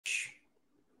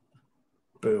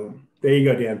Boom. There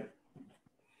you go, Dan.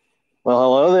 Well,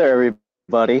 hello there,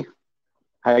 everybody.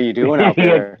 How you doing out He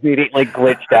there? immediately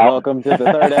glitched out. Welcome to the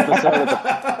third episode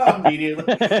of Immediately.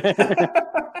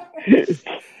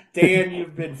 Dan,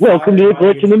 you've been Welcome to the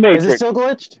glitch in the Is it Matrix. still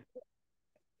glitched?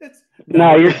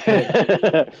 No, you're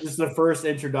This is the first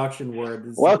introduction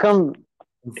word. Welcome.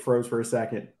 Froze for a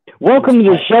second. Welcome to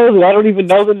the show that I don't even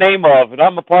know the name of, and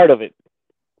I'm a part of it.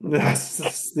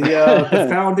 The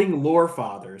founding lore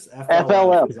fathers,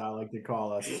 FLF, as I like to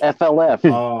call us.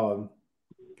 FLF.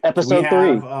 Episode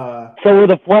 3. So we're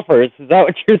the Fluffers. Is that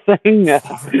what you're saying?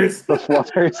 Fluffers. The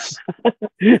Fluffers.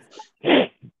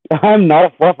 I'm not a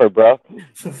fluffer, bro.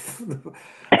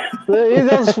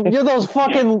 You're those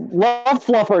fucking love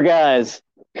fluffer guys.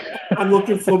 I'm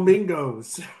looking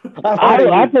flamingos.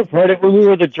 I preferred it when we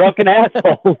were the drunken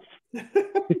assholes.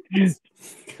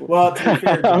 Well, to be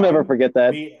fair, John, I'll never forget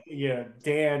that.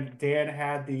 Dan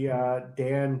had the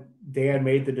Dan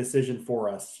made the decision for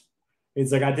us.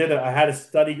 It's like I had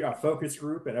a focus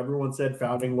group, and everyone said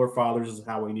founding lore fathers is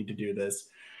how we need to do this,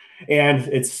 and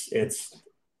it's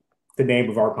the name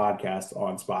of our podcast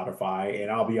on Spotify. And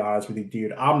I'll be honest with you,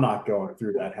 dude, I'm not going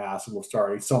through that hassle of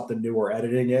starting something new or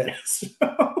editing it.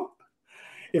 So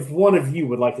if one of you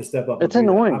would like to step up, it's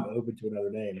annoying. I'm open to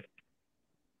another name.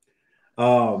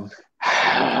 All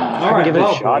right, give it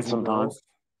a shot sometime.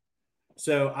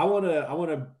 So I want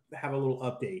to have a little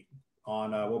update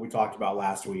on what we talked about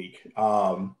last week.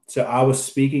 So I was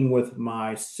speaking with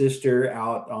my sister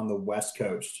out on the West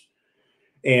Coast,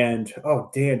 and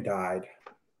Dan died.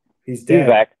 He's dead. He's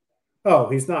back. Oh,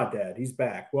 he's not dead. He's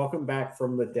back. Welcome back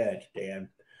from the dead, Dan.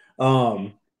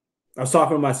 I was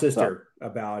talking with my sister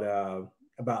about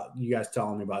you guys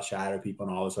telling me about shadow people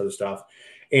and all this other stuff,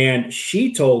 and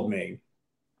she told me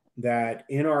that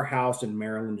in our house in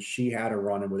Maryland, she had a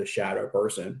run-in with a shadow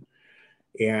person.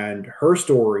 And her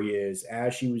story is,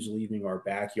 as she was leaving our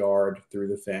backyard through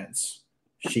the fence,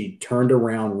 she turned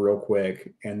around real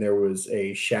quick, and there was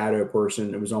a shadow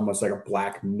person. It was almost like a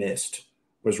black mist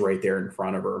was right there in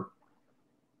front of her.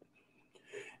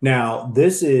 Now,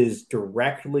 this is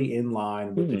directly in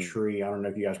line with the tree. I don't know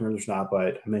if you guys remember this or not,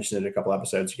 but I mentioned it a couple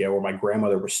episodes ago where my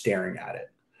grandmother was staring at it.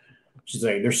 She's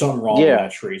like, there's something wrong with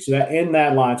that tree. So that in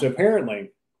that line, so apparently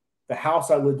the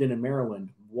house I lived in Maryland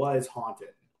was haunted,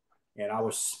 and I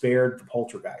was spared the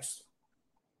poltergeist.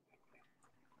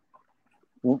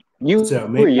 You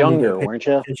were younger, weren't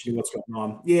you? What's going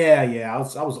on? Yeah. I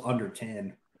was under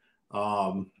 10.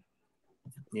 I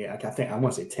think I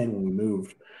want to say 10 when we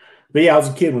moved. But yeah, I was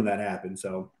a kid when that happened,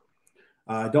 so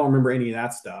I don't remember any of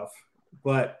that stuff.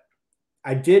 But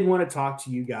I did want to talk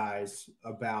to you guys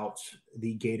about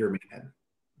the Gator Man.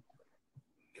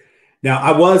 Now,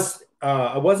 I was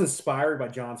inspired by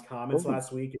John's comments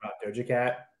last week about Doja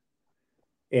Cat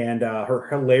and her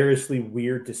hilariously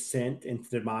weird descent into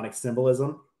demonic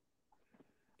symbolism.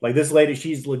 Like, this lady,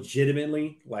 she's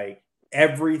legitimately like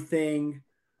everything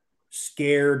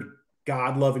scared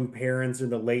God-loving parents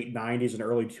in the late 90s and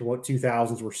early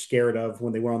 2000s were scared of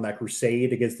when they went on that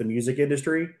crusade against the music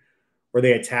industry, where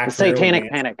they attacked the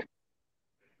satanic panic.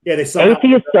 Yeah,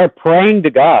 atheists are praying to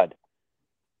God.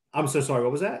 I'm so sorry.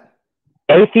 What was that?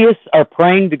 Atheists are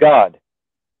praying to God.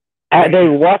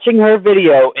 They're watching her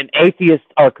video, and atheists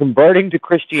are converting to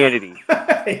Christianity.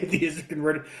 Atheists are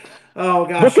converting. Oh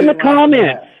gosh! Look in the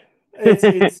comments. It's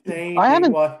insane. I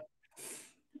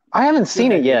haven't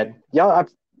seen it yet. Y'all,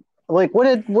 what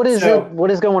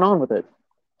is going on with it?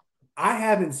 I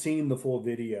haven't seen the full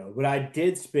video, but I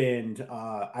did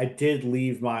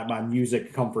leave my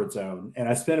music comfort zone, and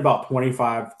I spent about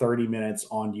 25, 30 minutes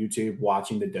on YouTube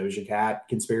watching the Doja Cat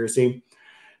conspiracy.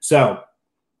 So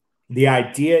the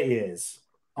idea is,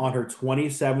 on her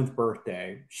 27th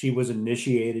birthday, she was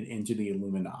initiated into the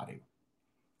Illuminati.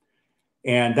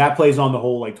 And that plays on the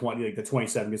whole the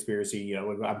 27 conspiracy.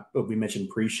 We mentioned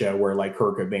pre-show where like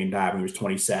Kurt Cobain died when he was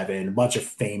 27. A bunch of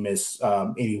famous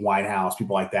Amy Winehouse,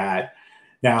 people like that.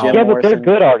 Now, but they're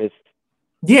good artists.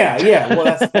 Yeah. Well,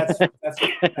 that's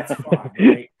fine,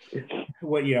 right?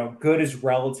 Well, good is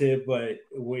relative, but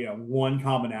one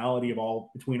commonality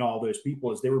between all those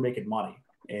people is they were making money,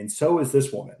 and so is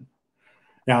this woman.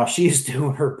 Now she's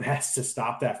doing her best to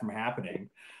stop that from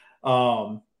happening.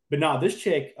 But no, this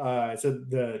chick, so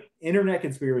the internet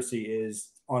conspiracy is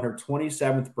on her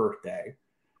 27th birthday,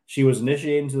 she was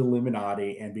initiated into the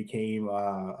Illuminati and became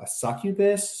a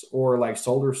succubus or like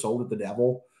sold her soul to the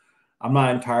devil. I'm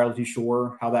not entirely too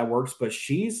sure how that works, but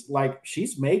she's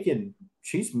making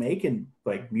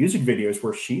like music videos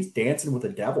where she's dancing with the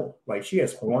devil. Like she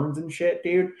has horns and shit,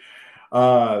 dude.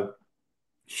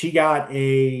 She got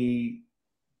a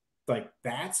like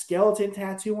that skeleton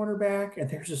tattoo on her back, and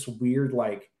there's this weird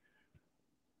like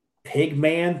pig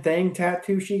man thing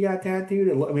tattoo she got tattooed.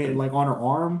 I mean, like on her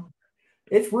arm.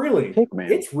 It's really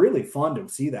fun to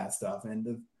see that stuff, and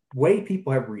the way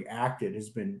people have reacted has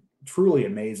been truly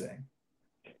amazing.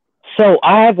 So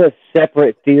I have a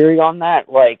separate theory on that.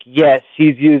 Like, yes,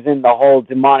 she's using the whole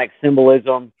demonic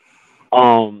symbolism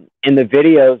in the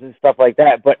videos and stuff like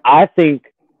that, but I think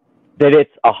that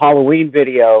it's a Halloween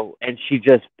video and she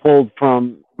just pulled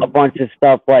from a bunch of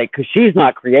stuff, like, because she's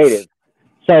not creative.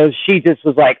 So she just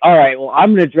was like, all right, well,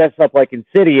 I'm going to dress up like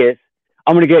Insidious.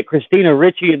 I'm going to get Christina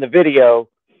Ricci in the video.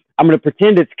 I'm going to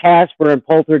pretend it's Casper and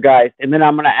Poltergeist, and then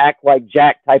I'm going to act like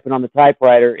Jack typing on the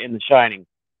typewriter in The Shining.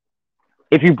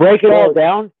 If you break it all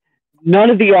down,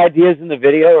 none of the ideas in the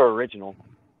video are original.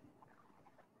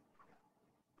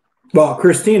 Well,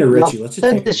 Christina Ricci, let's just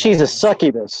say that she's a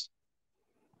succubus.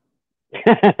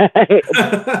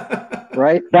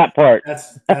 Right? That part.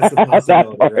 That's the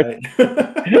possibility,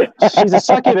 right? She's a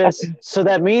succubus, so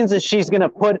that means that she's gonna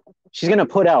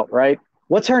put out, right?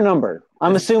 What's her number?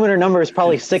 I'm assuming her number is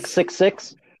probably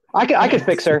 666. I could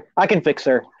fix her. I can fix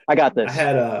her. I got this. I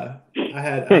had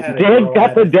Dan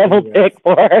got the devil pick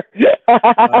for her.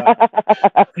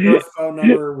 Her phone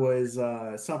number was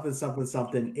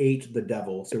something 8 the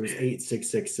devil, so it was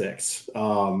 8666.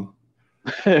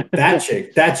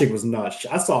 That chick was nuts.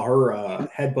 I saw her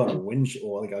headbutt a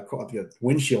windshield, like a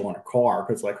windshield on a car,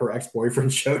 because like her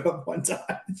ex-boyfriend showed up one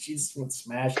time and she just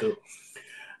smashed it.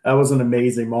 That was an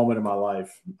amazing moment in my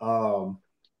life. On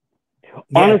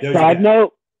a side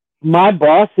note, my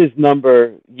boss's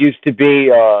number used to be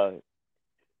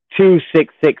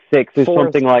 2666 or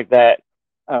something like that.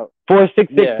 Oh,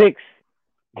 4666.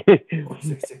 Yeah.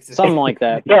 Something like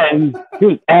that. Yeah, and he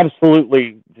was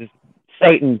absolutely just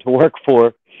Satan to work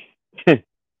for. You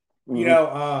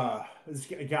know,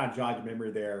 God jogged memory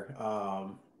there.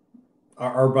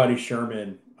 Our buddy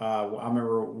Sherman. I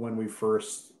remember when we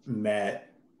first met.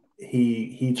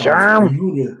 He told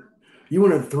me, you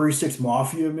want a 3-6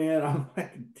 Mafia, man? I'm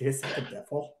like, this is the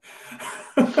devil.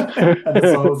 I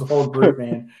saw it was the whole group,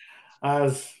 man. That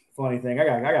was a funny thing. I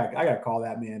got to call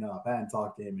that man up. I hadn't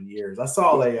talked to him in years. I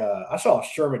saw a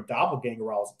Sherman doppelganger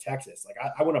while I was in Texas. Like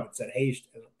I went up and said, "Hey,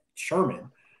 Sherman."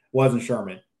 Wasn't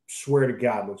Sherman. Swear to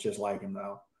God, looks just like him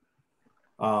though.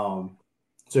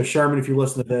 So Sherman, if you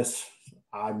listen to this,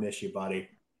 I miss you, buddy.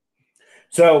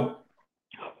 So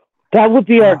that would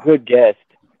be our good guest.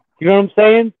 You know what I'm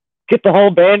saying? Get the whole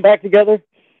band back together.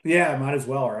 Yeah, might as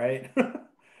well, right?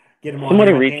 Get him on.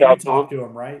 Somebody reach out, talk to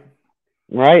him, right?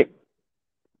 Right.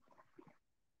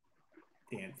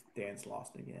 Dan's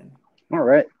lost again. All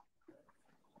right.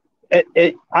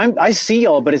 I see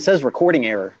y'all, but it says recording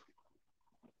error.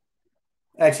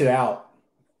 Exit out.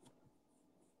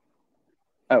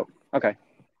 Oh, okay.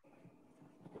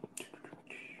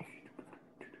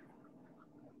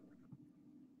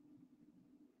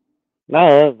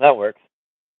 No, that works.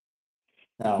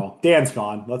 No, Dan's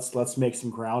gone. Let's make some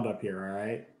ground up here, all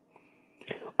right?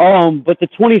 But the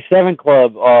 27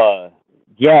 Club,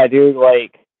 yeah, dude,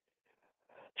 like,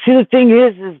 see, the thing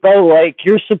is though, like,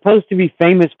 you're supposed to be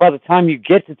famous by the time you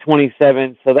get to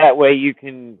 27, so that way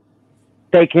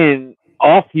they can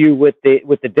off you with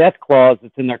the death clause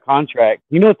that's in their contract.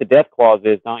 You know what the death clause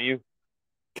is, don't you?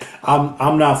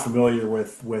 I'm not familiar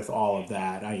with all of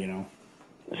that.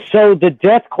 So the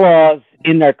death clause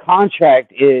in their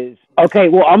contract is, okay,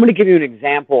 well, I'm going to give you an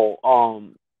example.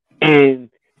 And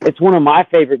it's one of my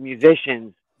favorite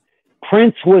musicians.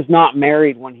 Prince was not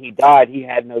married when he died. He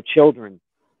had no children.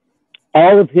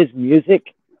 All of his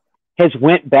music has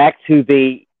went back to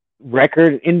the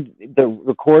record in the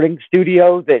recording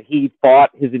studio that he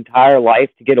fought his entire life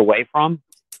to get away from.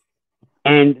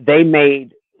 And they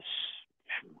made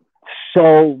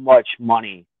so much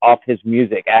money off his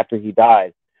music after he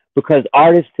died, because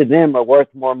artists to them are worth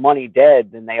more money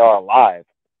dead than they are alive.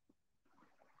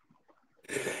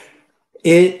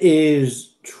 It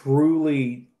is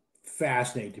truly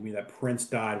fascinating to me that Prince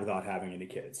died without having any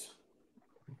kids.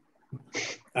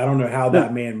 I don't know how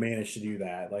that man managed to do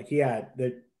that. Like he had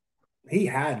to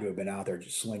have been out there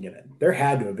just slinging it. There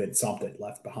had to have been something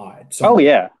left behind. Oh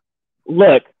yeah.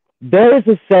 Look, there is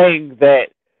a saying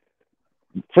that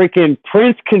freaking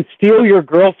Prince can steal your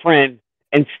girlfriend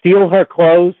and steal her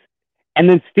clothes, and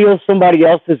then steal somebody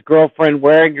else's girlfriend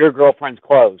wearing your girlfriend's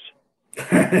clothes.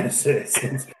 Prince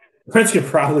could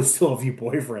probably steal a few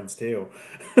boyfriends too.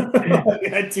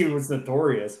 That dude was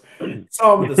notorious.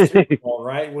 Saw him at the Super Bowl,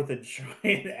 right, with a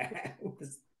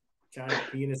giant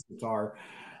penis guitar.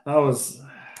 That was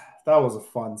a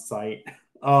fun sight.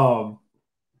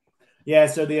 Yeah,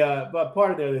 so but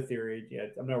part of the other theory, yeah,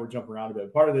 I know we're jumping around a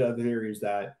bit. Part of the other theory is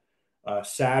that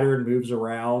Saturn moves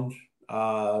around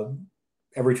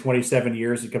every 27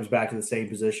 years. It comes back to the same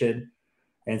position,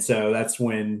 and so that's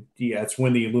when the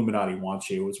Illuminati wants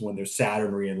you. Is when there's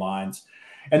Saturn realigns,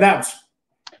 and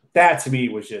that to me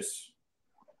was just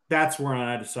that's when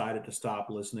I decided to stop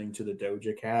listening to the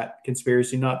Doja Cat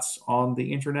conspiracy nuts on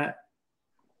the internet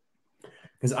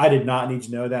because I did not need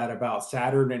to know that about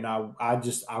Saturn, and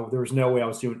there was no way I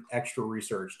was doing extra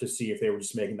research to see if they were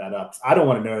just making that up. I don't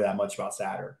want to know that much about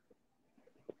Saturn.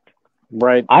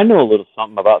 Right. I know a little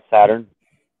something about Saturn.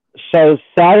 So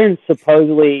Saturn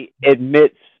supposedly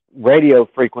emits radio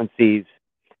frequencies,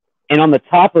 and on the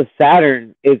top of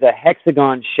Saturn is a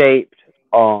hexagon-shaped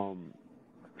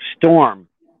storm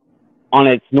on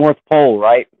its north pole,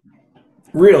 right?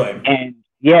 Really? And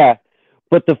yeah,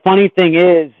 but the funny thing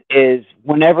is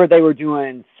whenever they were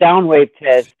doing sound wave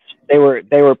tests, they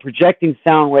were projecting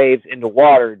sound waves into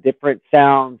water. Different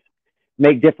sounds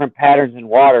make different patterns in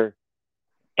water,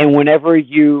 and whenever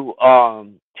you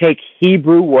take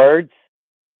Hebrew words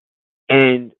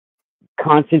and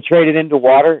concentrate it into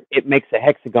water, it makes a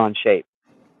hexagon shape.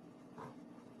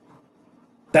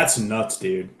 That's nuts,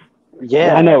 dude.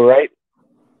 Yeah, I know, right?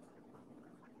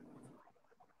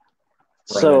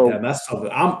 So that's something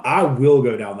I will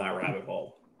go down that rabbit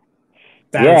hole.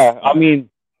 I mean,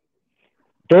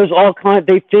 there's all kind.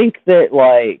 They think that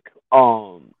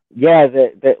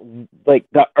that like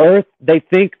the Earth. They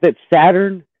think that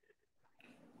Saturn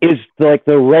is like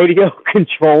the radio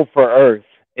control for Earth.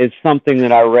 Is something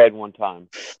that I read one time.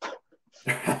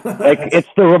 Like it's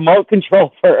the remote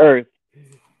control for Earth.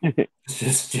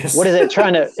 just what is it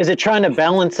trying to? Is it trying to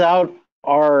balance out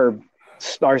our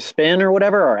spin or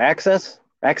whatever, our axis?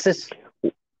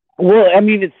 Well, I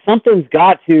mean, something's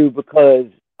got to, because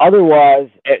otherwise,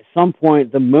 at some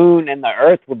point, the moon and the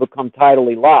Earth will become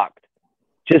tidally locked,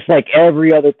 just like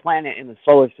every other planet in the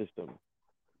solar system.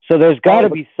 So there's got to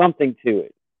be something to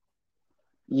it.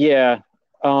 Yeah.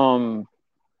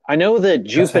 I know that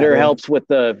Jupiter helps with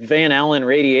the Van Allen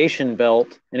radiation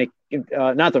belt, and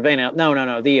not the Van Allen. No.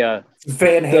 The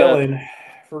Van Halen.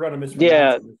 We're going to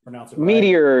mispronounce it.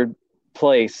 Meteor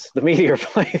place. The meteor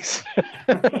place.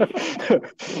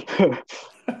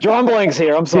 Drawing blanks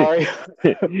here. I'm sorry.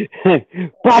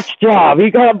 Botch job. You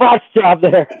got a botch job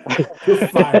there. You're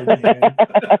fired, man.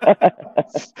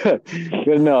 Good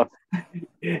enough.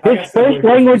 His first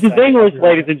language is English,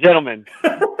 ladies and gentlemen.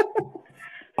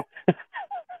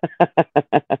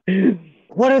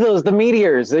 What are those? The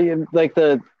meteors? Like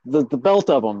the belt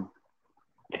of them.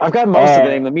 I've got most of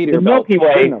the name. The meteor the Milky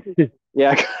belt. Way.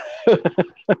 Yeah.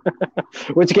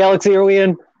 Which galaxy are we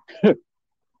in?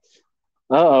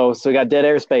 Uh-oh, so we got dead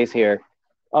airspace here.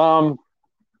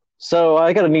 So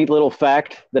I got a neat little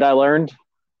fact that I learned.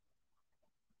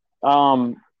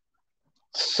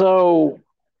 So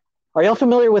are y'all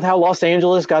familiar with how Los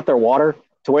Angeles got their water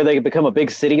to where they become a big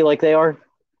city like they are?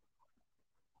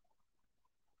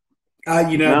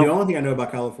 The only thing I know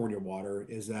about California water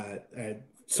is that at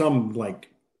some like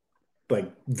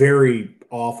very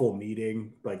awful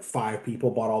meeting, like 5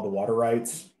 people bought all the water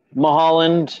rights.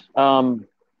 Mulholland, some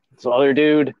other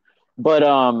dude, but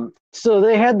so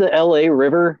they had the LA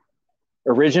River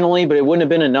originally, but it wouldn't have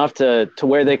been enough to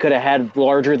where they could have had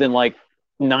larger than like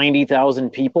 90,000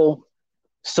 people.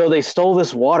 So they stole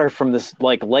this water from this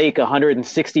like lake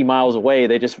 160 miles away.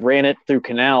 They just ran it through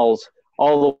canals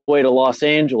all the way to Los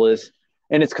Angeles,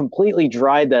 and it's completely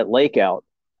dried that lake out.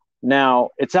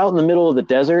 Now it's out in the middle of the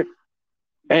desert,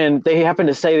 and they happened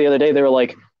to say the other day, they were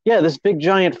like, yeah, this big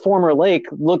giant former lake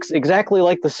looks exactly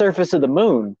like the surface of the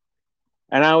moon.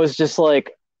 And I was just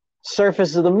like,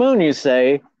 surface of the moon, you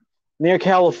say? Near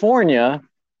California?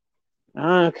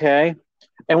 Okay.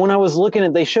 And when I was looking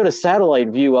at, they showed a satellite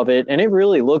view of it, and it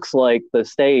really looks like the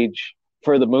stage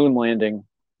for the moon landing.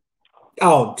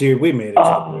 Oh, dude, we made it to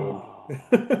the moon.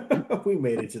 We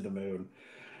made it to the moon.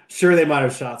 Sure, they might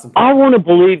have shot some. I want to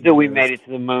believe that we made it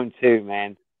to the moon too,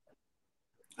 man.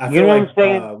 I feel like, what I'm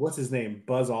saying? What's his name?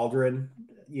 Buzz Aldrin.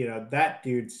 That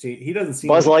dude. He doesn't seem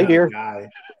Buzz like Lightyear. Guy.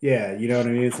 Yeah, you know what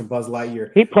I mean. It's a Buzz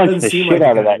Lightyear. He punched the shit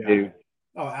out of that dude.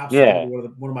 Oh, absolutely. Yeah.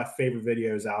 One of my favorite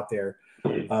videos out there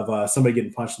of somebody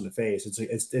getting punched in the face.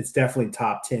 It's definitely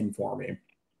top 10 for me.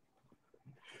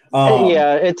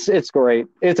 Yeah, it's great.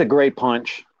 It's a great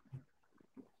punch.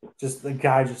 Just the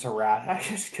guy just harassed. I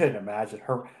just couldn't imagine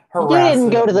her. You didn't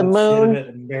go to the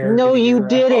moon. No, you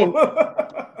didn't.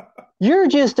 You're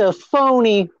just a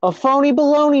phony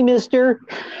baloney, mister.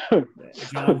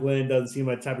 John Glenn doesn't seem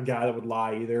like the type of guy that would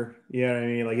lie either. You know what I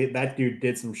mean? Like that dude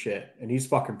did some shit, and he's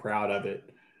fucking proud of it.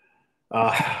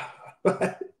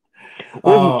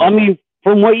 Well, I mean,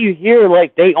 from what you hear,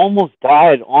 like they almost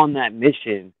died on that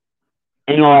mission,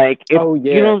 and like, if,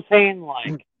 you know what I'm saying,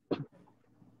 like,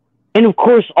 and of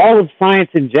course, all of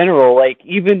science in general, like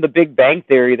even the Big Bang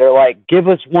Theory, they're like, give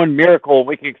us one miracle, and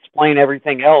we can explain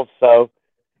everything else. So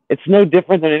it's no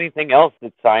different than anything else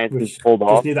that science has pulled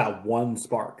off. Just need that one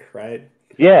spark, right?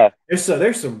 Yeah. There's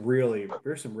some really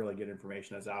good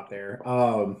information that's out there.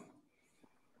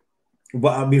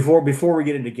 But before we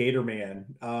get into Gator Man,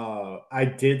 I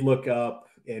did look up,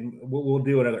 and we'll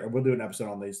do an episode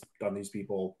on these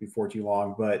people before too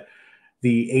long. But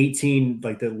the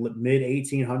mid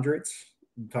 1800s,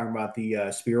 I'm talking about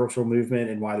the spiritual movement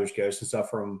and why there's ghosts and stuff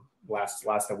from last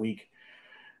week.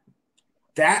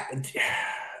 That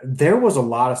there was a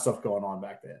lot of stuff going on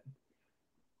back then,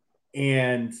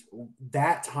 and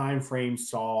that time frame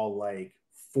saw like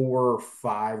 4 or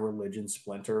 5 religions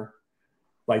splinter.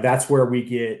 Like that's where we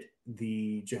get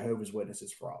the Jehovah's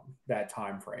Witnesses from, that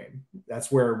time frame.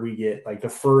 That's where we get like the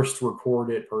first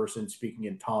recorded person speaking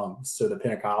in tongues. So the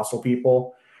Pentecostal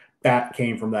people, that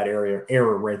came from that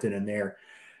era right then and there.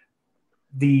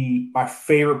 My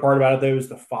favorite part about it though is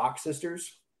the Fox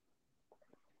sisters.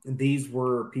 And these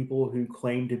were people who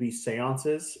claimed to be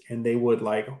seances, and they would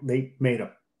they made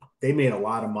a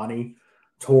lot of money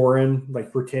touring,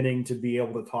 like pretending to be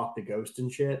able to talk to ghosts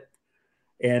and shit.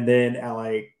 And then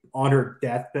on her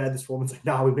deathbed, this woman's like,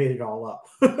 "Nah, we made it all up.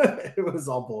 It was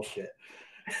all bullshit."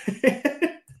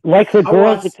 Like the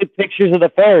girls that took pictures of the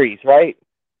fairies, right?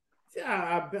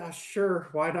 Yeah, sure.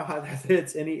 Why not?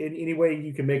 It's any way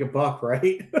you can make a buck,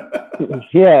 right?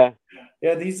 Yeah.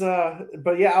 Yeah,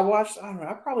 but yeah,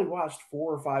 I probably watched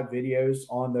 4 or 5 videos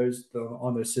on those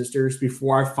sisters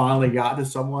before I finally got to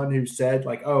someone who said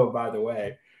like, "Oh, by the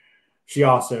way, she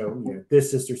also,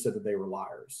 this sister said that they were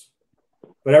liars."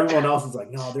 But everyone else is like,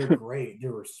 "No, they're great. They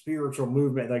were a spiritual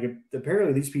movement." Like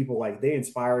apparently these people, like they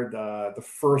inspired the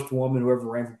first woman who ever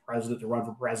ran for president to run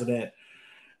for president.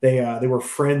 They were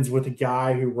friends with a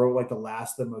guy who wrote like The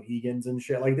Last of the Mohegans and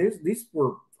shit. Like these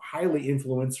were highly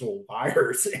influential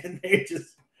liars, and they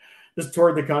just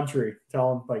toured the country,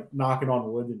 knocking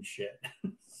on wood and shit.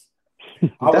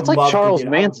 That's like Charles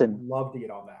Manson. I would love to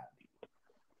get on that.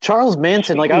 Charles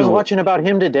Manson, like I was watching about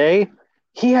him today.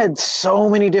 He had so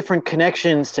many different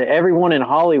connections to everyone in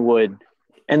Hollywood.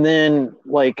 And then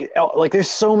like there's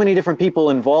so many different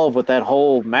people involved with that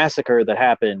whole massacre that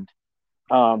happened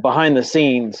behind the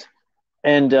scenes.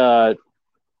 And I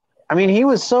mean, he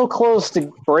was so close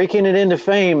to breaking it into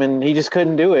fame, and he just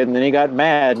couldn't do it. And then he got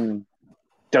mad and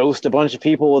dosed a bunch of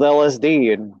people with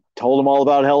LSD and told them all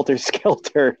about Helter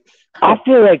Skelter. I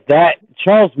feel like that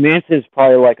Charles Manson is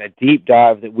probably like a deep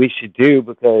dive that we should do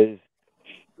because,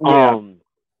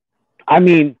 I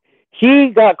mean, he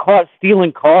got caught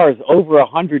stealing cars over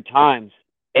 100 times,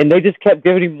 and they just kept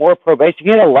giving him more probation. He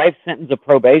had a life sentence of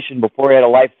probation before he had a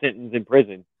life sentence in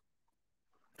prison.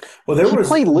 Well, he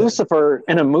played Lucifer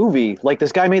in a movie. Like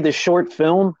this guy made this short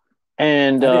film,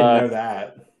 and I didn't know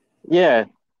that. Yeah,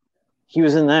 he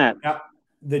was in that. Now,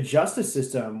 the justice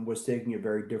system was taking a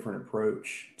very different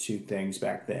approach to things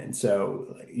back then.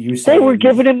 So they were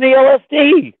giving him the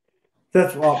LSD.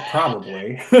 That's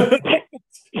probably.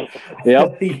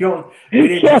 Yep. We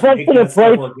didn't just make that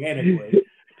stuff organically.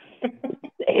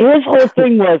 His whole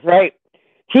thing was, right,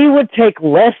 he would take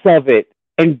less of it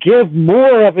and give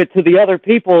more of it to the other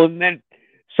people, and then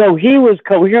so he was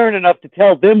coherent enough to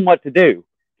tell them what to do.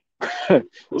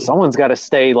 Someone's got to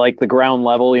stay like the ground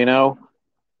level,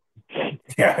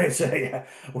 Yeah,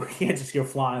 we can't just go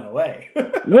flying away.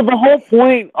 Well, the whole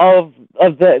point of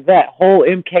that whole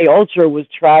MK Ultra was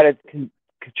try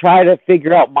to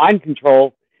figure out mind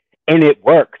control, and it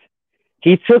worked.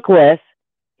 He took less,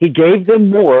 he gave them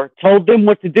more, told them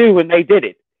what to do, and they did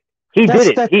it.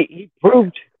 He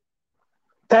proved.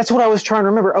 That's what I was trying to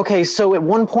remember. Okay, so at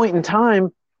one point in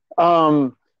time,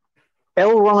 L.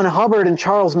 Ron Hubbard and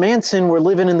Charles Manson were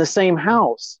living in the same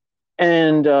house,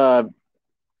 and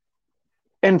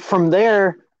from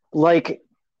there, like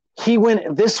he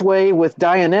went this way with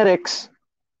Dianetics,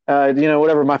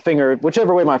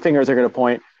 whichever way my fingers are going to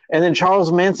point, and then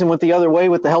Charles Manson went the other way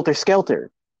with the Helter Skelter.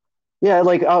 Yeah,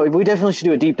 we definitely should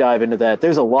do a deep dive into that.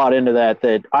 There's a lot into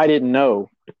that I didn't know.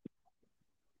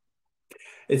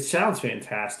 It sounds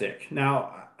fantastic.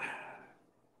 Now,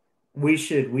 we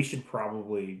should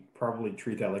probably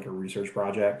treat that like a research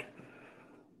project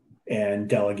and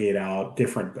delegate out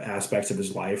different aspects of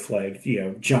his life. Like,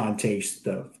 John takes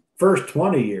the first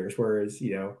 20 years, whereas,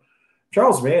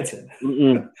 Charles Manson.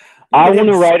 I want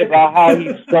to write about how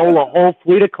he stole a whole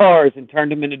fleet of cars and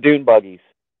turned them into dune buggies.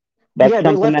 That's they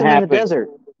left them in the desert.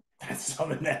 That's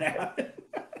something that happened.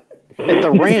 At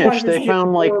the ranch, they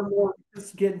found like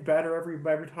it's getting better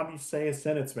every time you say a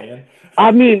sentence, man.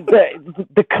 I mean,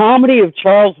 the comedy of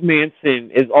Charles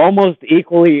Manson is almost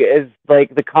equally as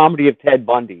like the comedy of Ted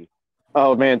Bundy.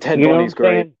 oh man, Ted Bundy's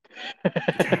great.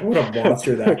 What a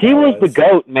monster that He guy was the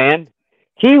GOAT, man.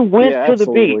 He went to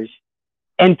the beach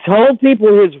and told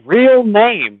people his real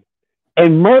name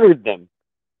and murdered them.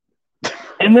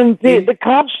 And then the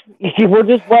cops were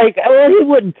just like, oh, he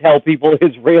wouldn't tell people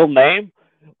his real name.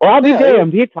 Well, I'll be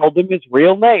damned. He told them his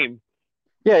real name.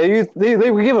 Yeah,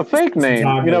 they would give a fake name.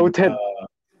 You know, Ted.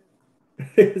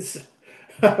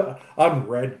 I'm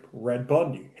Red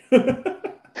Bundy.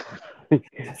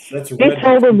 That's he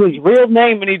told him his real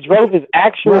name, and he drove his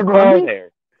actual car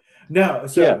there. No,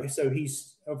 so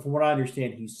he's, from what I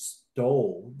understand, he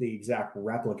stole the exact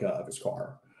replica of his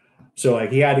car. So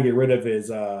like he had to get rid of his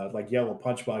like yellow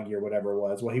punch buggy or whatever it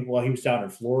was. While he was down in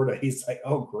Florida, he's like,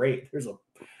 oh great, there's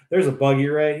a buggy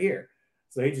right here.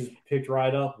 So he just picked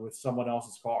right up with someone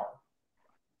else's car.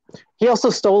 He also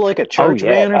stole like a church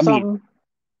van or something.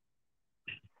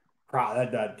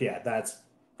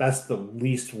 That's the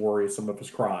least worrisome of his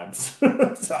crimes.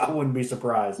 So I wouldn't be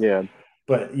surprised. Yeah.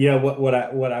 But you know what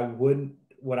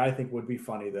I think would be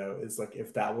funny though is like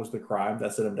if that was the crime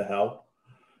that sent him to hell.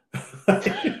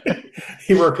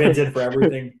 He repented for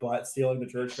everything but stealing the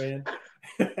church van.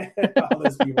 All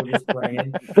those people just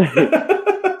praying.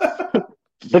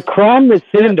 The crime that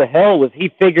sent him to hell was he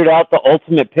figured out the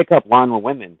ultimate pickup line with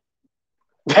women.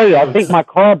 Hey, I think my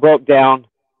car broke down.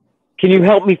 Can you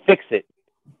help me fix it?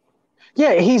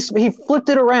 Yeah, he flipped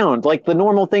it around. Like the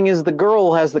normal thing is the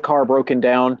girl has the car broken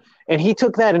down, and he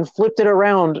took that and flipped it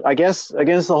around, I guess,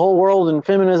 against the whole world and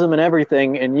feminism and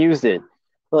everything, and used it.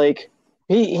 Like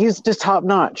he's just top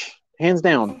notch, hands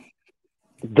down.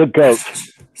 The GOAT.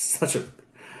 Such a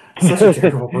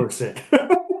terrible person.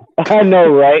 I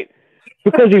know, right?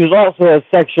 Because he was also a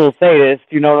sexual sadist,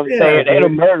 you know what I'm saying, and a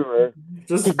murderer.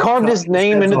 He carved his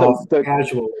name into the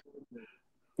casual.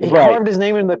 He carved his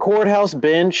name into the courthouse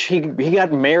bench. He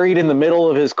got married in the middle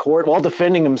of his court while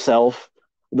defending himself,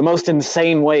 the most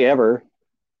insane way ever.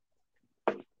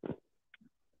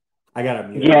 I got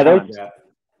him.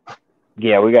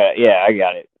 Yeah, we got it. Yeah, I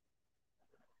got it.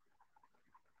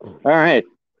 All right.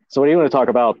 So what do you want to talk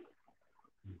about?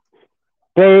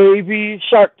 Baby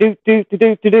shark, do.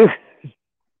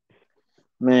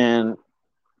 Man,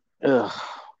 ugh.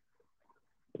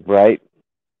 Right.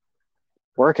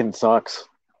 Working sucks.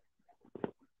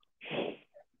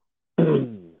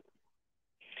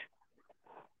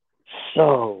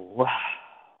 So,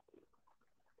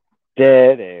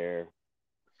 dead air.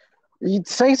 You'd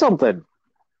say something.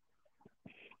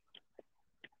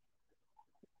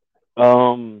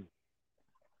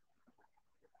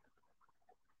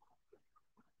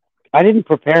 I didn't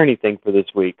prepare anything for this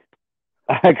week.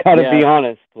 I gotta be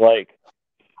honest. Like,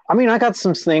 I mean, I got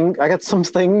some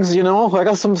things, you know. I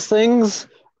got some things,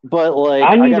 but like,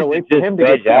 I gotta wait for him to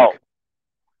get out.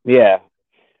 Yeah,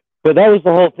 but that was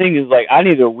the whole thing. Is like, I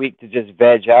need a week to just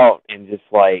veg out and just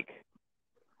like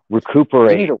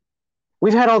recuperate.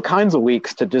 We've had all kinds of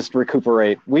weeks to just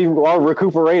recuperate. We all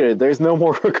recuperated. There's no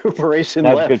more recuperation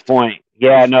left. That's a good point.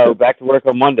 Yeah, no, back to work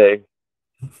on Monday.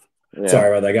 Yeah. Sorry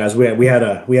about that, guys. We had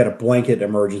a blanket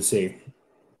emergency.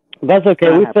 That's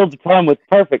okay. We filled the time with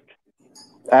perfect.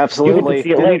 Absolutely. See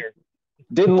you later.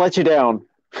 Didn't let you down.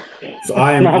 So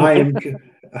I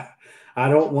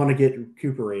don't want to get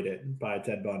recuperated by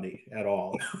Ted Bundy at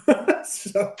all.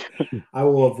 So I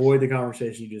will avoid the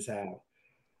conversation you just had.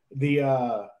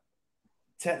 The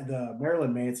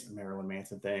Marilyn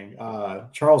Manson thing,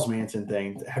 Charles Manson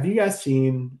thing. Have you guys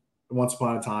seen Once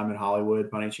Upon a Time in Hollywood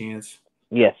by any chance?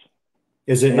 Yes.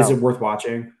 Is it worth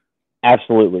watching?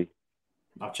 Absolutely.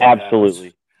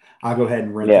 Absolutely. I'll go ahead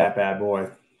and rent that bad boy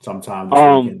sometime this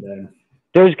weekend then.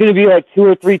 There's going to be like 2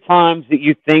 or 3 times that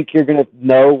you think you're going to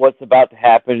know what's about to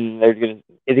happen, and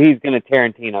he's going to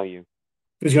Tarantino you.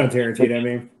 He's going to Tarantino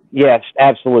me? Yes,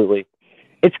 absolutely.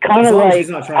 It's kind of like he's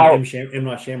not trying to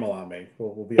Shyamalan me.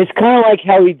 It's kind of like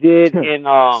how he did in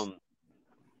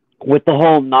with the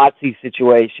whole Nazi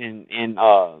situation in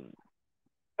what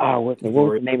was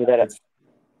the name of that?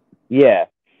 Yeah.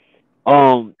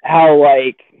 How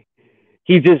like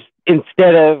he just,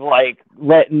 instead of like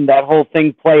letting that whole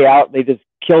thing play out, they just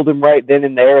killed him right then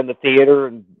and there in the theater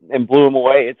and blew him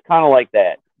away. It's kind of like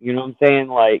that. You know what I'm saying?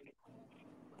 Like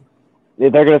they're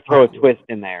going to throw a twist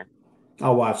in there.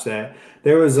 I'll watch that.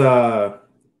 There was a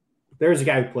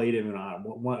guy who played him in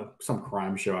some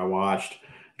crime show I watched.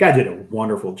 The guy did a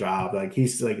wonderful job. Like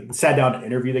he's like sat down to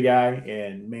interview the guy,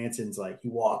 and Manson's like, he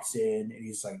walks in and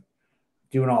he's like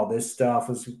doing all this stuff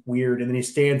was weird. And then he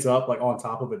stands up like on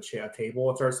top of a table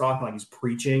and starts talking like he's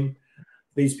preaching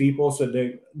these people. So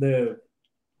the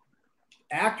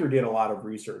actor did a lot of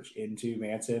research into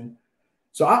Manson.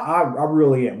 So I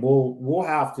really am. We'll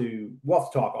have to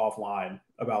talk offline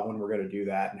about when we're going to do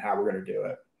that and how we're going to do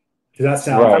it, because that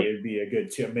sounds like it'd be a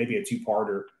good maybe a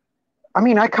two-parter. I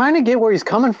mean, I kind of get where he's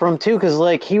coming from too, because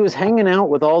like he was hanging out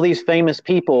with all these famous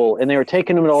people, and they were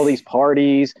taking him to all these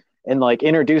parties and like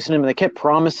introducing him, and they kept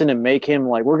promising to make him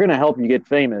like, "We're gonna help you get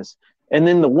famous." And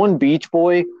then the one Beach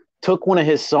Boy took one of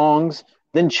his songs,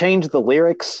 then changed the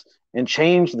lyrics and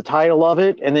changed the title of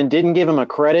it, and then didn't give him a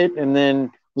credit, and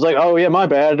then was like, "Oh yeah, my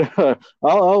bad.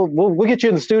 We'll get you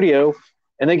in the studio."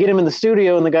 And they get him in the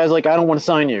studio, and the guy's like, "I don't want to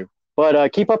sign you,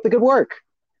 but keep up the good work."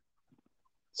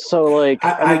 So, like,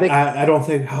 I don't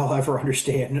think I'll ever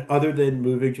understand, other than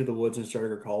moving to the woods and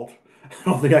starting a cult. I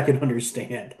don't think I can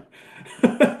understand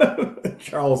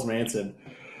Charles Manson,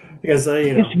 because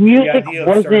his music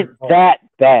wasn't that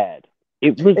bad.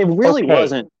 It really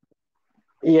wasn't.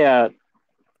 Yeah.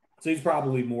 So he's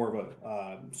probably more of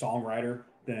a songwriter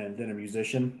than a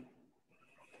musician.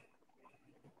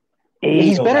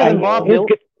 He's better than Bob Dylan.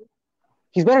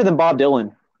 He's better than Bob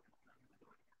Dylan.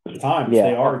 Times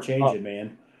they are changing,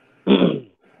 man.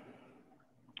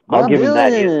 I'll give him that.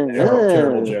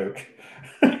 Terrible joke.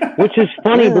 Which is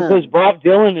funny because Bob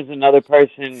Dylan is another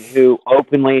person who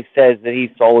openly says that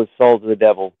he sold his soul to the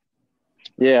devil.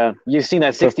 Yeah, you've seen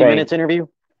that 60 Minutes interview?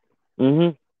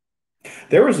 Mm-hmm.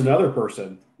 There was another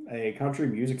person, a country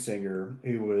music singer,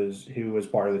 who was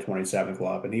part of the 27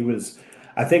 Club, and he was,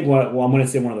 I think, I'm going to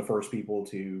say one of the first people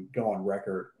to go on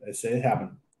record. It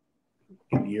happened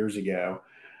years ago.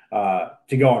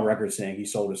 To go on record saying he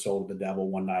sold his soul to the devil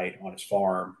one night on his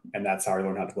farm, and that's how he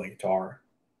learned how to play guitar.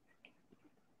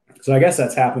 So I guess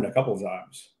that's happened a couple of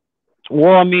times.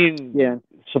 Well, I mean,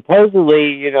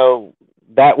 supposedly,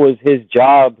 that was his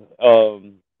job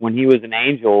when he was an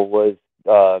angel, was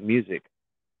music.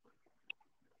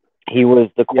 He was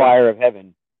the choir of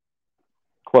heaven,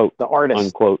 quote, the artist,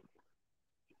 unquote.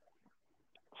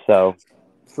 So,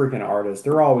 freaking artists,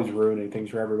 they're always ruining things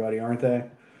for everybody, aren't they?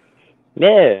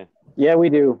 Yeah, we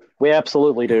do. We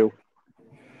absolutely do.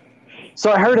 So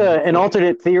I heard an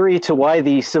alternate theory to why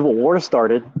the Civil War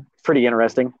started. Pretty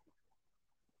interesting.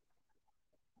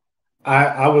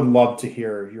 I would love to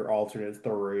hear your alternate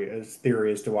theory as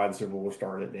to why the Civil War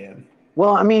started, Dan.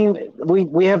 Well, I mean,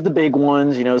 we have the big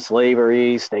ones,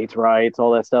 slavery, states' rights,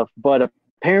 all that stuff. But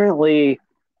apparently,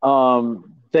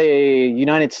 the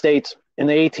United States in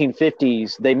the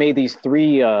 1850s, they made these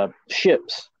 3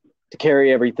 ships to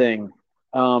carry everything.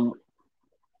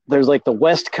 There's like the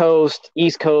West Coast,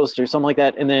 East Coast, or something like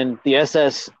that, and then the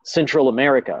SS Central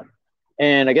America.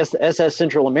 And I guess the SS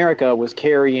Central America was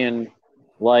carrying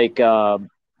like $33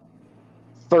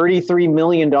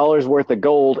 million worth of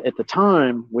gold at the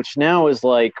time, which now is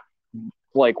like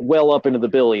well up into the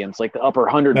billions, like the upper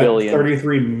 100 billion.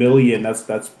 33 million.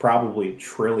 That's probably $1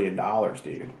 trillion,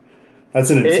 dude. That's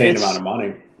an insane amount of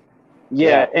money.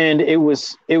 Yeah, and it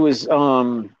was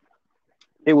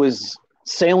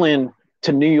sailing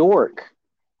to New York,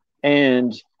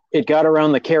 and it got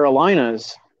around the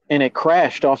Carolinas, and it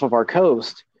crashed off of our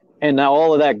coast, and now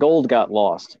all of that gold got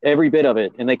lost, every bit of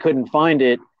it, and they couldn't find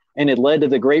it, and it led to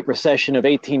the Great Recession of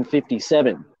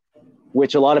 1857,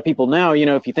 which a lot of people now,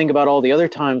 if you think about all the other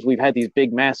times we've had these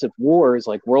big massive wars,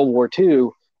 like World War II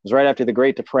was right after the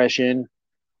Great Depression,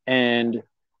 and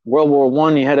World War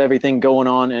I, you had everything going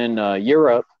on in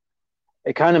Europe.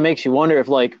 It kind of makes you wonder if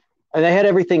and they had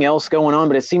everything else going on,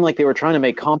 but it seemed like they were trying to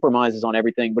make compromises on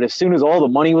everything. But as soon as all the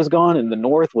money was gone and the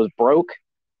North was broke,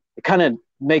 it kind of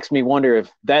makes me wonder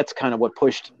if that's kind of what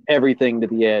pushed everything to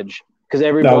the edge, because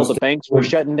all the banks were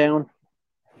shutting down.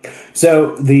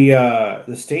 So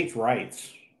the states'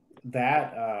 rights,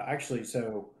 that actually,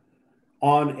 so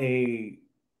on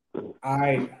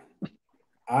I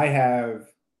have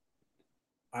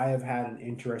had an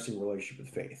interesting relationship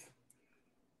with faith.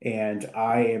 And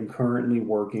I am currently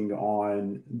working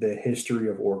on the history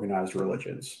of organized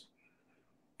religions.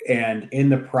 And in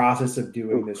the process of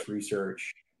doing this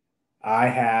research, I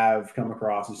have come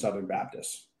across the Southern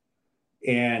Baptists.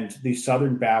 And the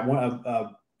Southern Baptist,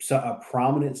 a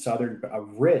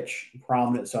rich,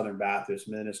 prominent Southern Baptist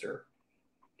minister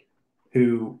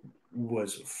who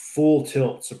was full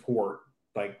tilt support,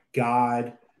 like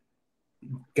God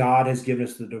has given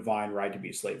us the divine right to be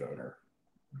a slave owner.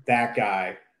 That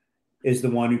guy is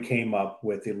the one who came up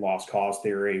with the lost cause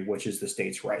theory, which is the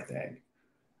states' right thing.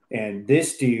 And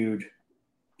this dude,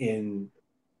 in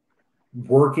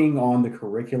working on the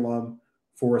curriculum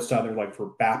for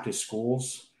for Baptist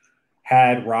schools,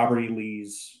 had Robert E.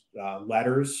 Lee's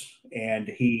letters, and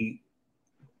he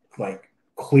like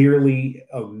clearly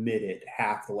omitted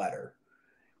half the letter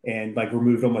and like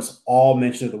removed almost all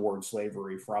mention of the word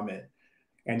slavery from it.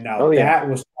 And now that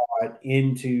was taught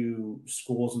into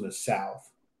schools in the South,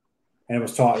 and it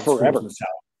was taught in schools in the South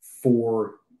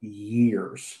for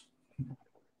years.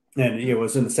 And it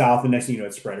was in the South. The next thing you know,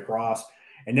 it spread across.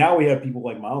 And now we have people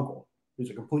like my uncle, who's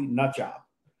a complete nut job.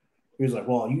 He was like,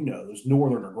 well, there's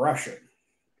northern aggression.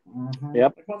 Mm-hmm.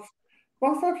 Yep. Like,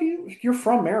 well, fuck you. You're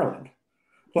from Maryland.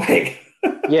 Like,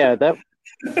 yeah, that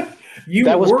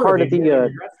was part of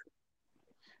the.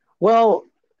 Well,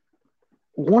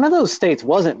 one of those states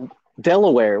wasn't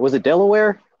Delaware. Was it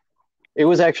Delaware? It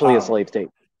was actually a slave state.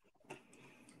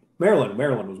 Maryland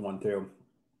was one too.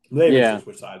 They just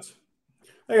switched sides.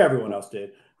 Like everyone else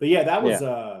did. But yeah, that was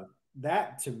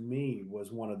that to me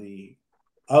was one of the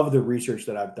research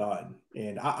that I've done,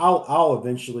 and I'll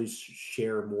eventually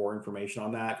share more information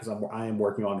on that because I am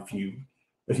working on a few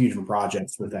different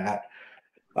projects with that.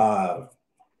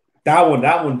 That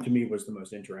one to me was the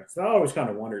most interesting. I always kind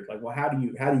of wondered, like, well, how do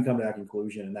you come to that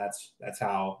conclusion? And that's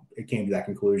how it came to that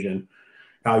conclusion.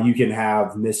 How you can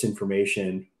have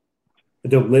misinformation,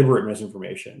 deliberate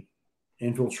misinformation,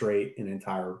 infiltrate an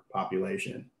entire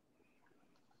population.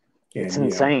 And, it's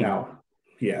insane.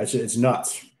 It's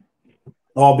nuts.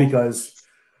 All because,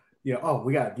 we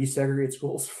got to desegregate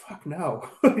schools. Fuck no.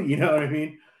 You know what I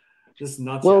mean? Just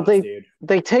nuts. Well,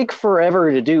 they take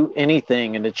forever to do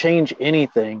anything and to change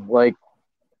anything. Like,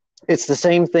 it's the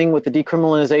same thing with the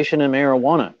decriminalization of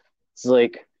marijuana. It's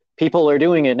like people are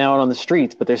doing it now on the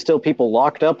streets, but there's still people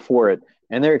locked up for it.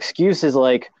 And their excuse is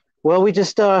like, well, we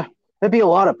just, that'd be a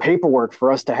lot of paperwork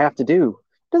for us to have to do.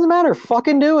 Doesn't matter.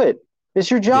 Fucking do it.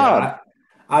 It's your job. Yeah,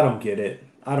 I don't get it.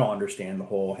 I don't understand the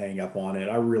whole hang up on it.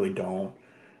 I really don't.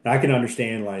 And I can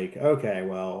understand, like, okay,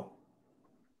 well,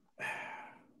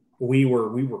 we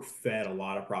were fed a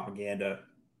lot of propaganda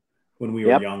when we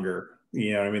were younger.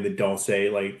 You know what I mean? That don't say,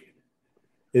 like,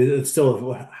 it's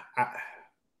still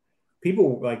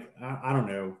people like I don't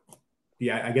know.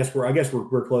 Yeah, I guess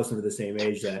we're close to the same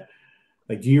age that.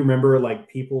 Like, do you remember, like,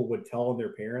 people would tell their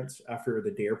parents after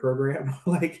the DARE program,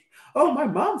 like, oh, my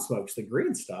mom smokes the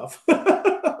green stuff.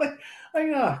 Go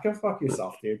fuck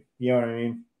yourself, dude. You know what I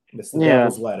mean? It's the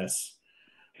devil's lettuce.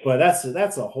 But that's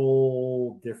a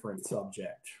whole different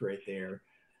subject right there.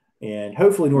 And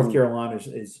hopefully North Carolina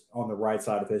is on the right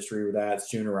side of history with that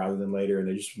sooner rather than later, and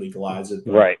they just legalize it.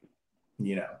 But, right.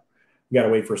 You got to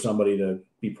wait for somebody to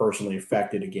be personally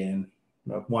affected again.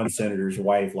 One senator's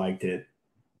wife liked it.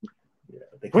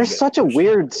 We're such a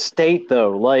weird state,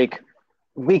 though. Like,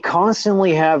 we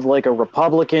constantly have, like, a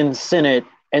Republican Senate,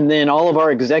 and then all of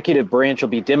our executive branch will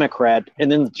be Democrat,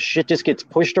 and then shit just gets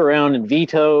pushed around and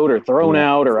vetoed or thrown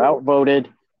out or outvoted.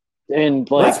 And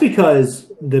that's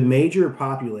because the major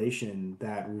population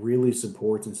that really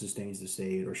supports and sustains the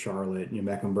state are Charlotte,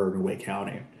 Mecklenburg, and Wake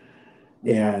County.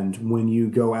 And when you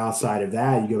go outside of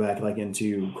that, you go back, like,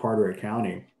 into Carteret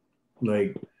County,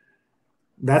 like,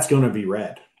 that's going to be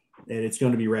red. And it's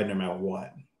going to be red no matter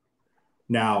what.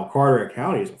 Now, Carteret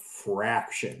County is a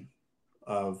fraction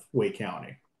of Wake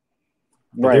County.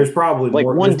 Right. There's probably like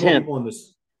more,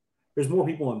 there's more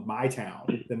people in my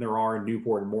town than there are in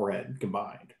Newport and Moorhead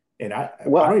combined. And I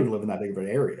don't even live in that big of an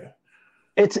area.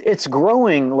 It's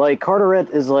growing. Like, Carteret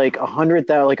is like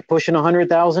 100,000, like pushing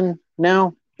 100,000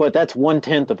 now, but that's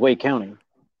 1/10 of Wake County.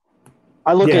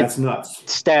 I look at nuts.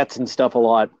 Stats and stuff a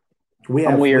lot. We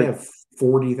have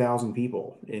 40,000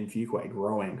 people in Fuquay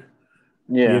growing.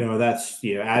 Yeah. That's,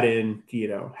 add in,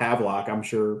 Havelock, I'm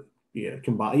sure,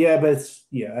 combine. Yeah, but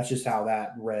that's just how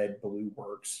that red blue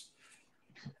works.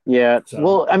 Yeah. So.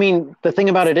 Well, I mean, the thing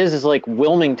about it is like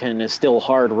Wilmington is still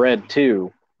hard red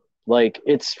too. Like,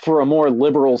 it's for a more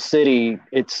liberal city,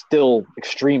 it's still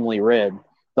extremely red.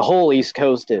 The whole East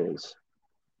Coast is.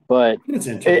 But it's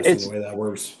interesting the way that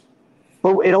works.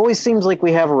 But it always seems like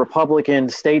we have a Republican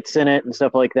state Senate and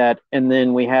stuff like that, and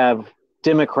then we have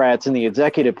Democrats in the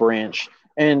executive branch.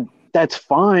 And that's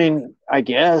fine, I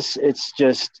guess. It's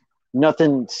just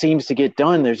nothing seems to get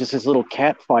done. There's just this little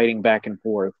cat fighting back and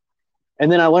forth.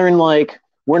 And then I learned, like,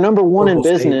 we're number one in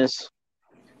business.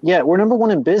 Yeah, we're number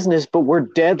one in business, but we're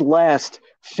dead last.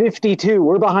 52.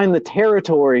 We're behind the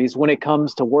territories when it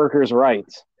comes to workers'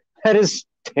 rights. That is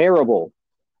terrible.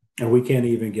 And we can't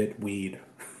even get weed.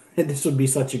 This would be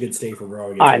such a good state for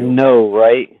growing it. I know,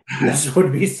 right? This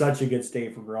would be such a good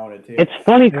state for growing it too. It's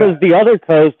funny because the other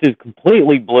coast is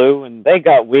completely blue, and they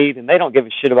got weed, and they don't give a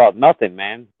shit about nothing,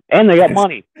 man. And they got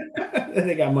money.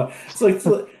 They got money. It's like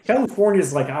California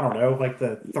is like, I don't know, like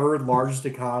the third largest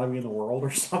economy in the world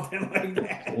or something like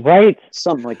that. Right?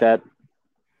 Something like that.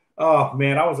 Oh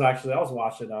man, I was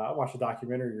watching I watched a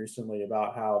documentary recently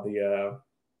about how the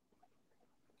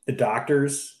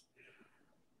doctors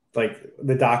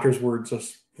the doctors were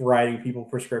just writing people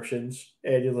prescriptions,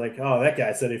 and you're like, oh, that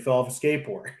guy said he fell off a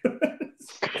skateboard.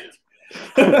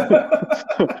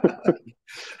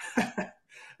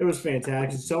 It was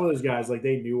fantastic. Some of those guys, like,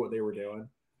 they knew what they were doing,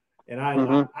 and I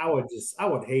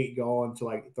would hate going to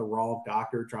like the wrong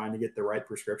doctor trying to get the right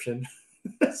prescription.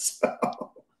 So,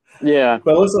 Yeah.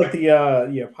 but it looks like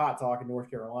the pot talk in North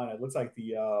Carolina. It looks like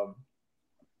the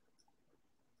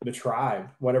tribe,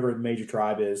 whatever the major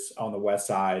tribe is on the west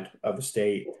side of the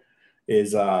state,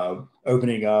 is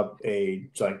opening up a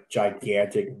like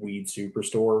gigantic weed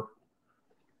superstore.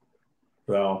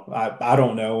 Well, I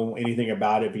don't know anything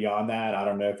about it beyond that. I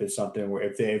don't know if it's something where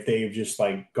if they've just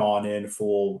like gone in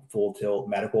full tilt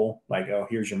medical, like, oh,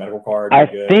 here's your medical card. I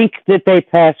think that they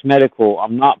passed medical.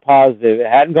 I'm not positive. It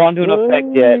hadn't gone to an effect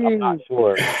yet. I'm not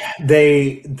sure.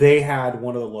 They had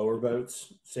one of the lower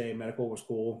votes say medical was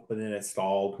cool, but then it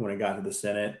stalled when it got to the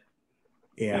Senate.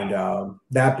 And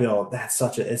that bill,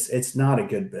 it's not a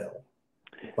good bill.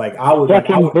 Like, I would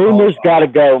Boomers got to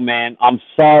go, man. I'm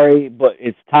sorry, but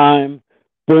it's time.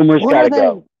 Boomers got to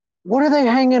go. What are they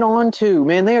hanging on to,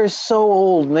 man? They are so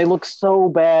old and they look so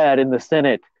bad in the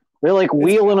Senate. They're like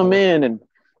wheeling them in and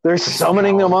they're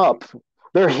summoning them up.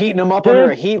 They're heating them up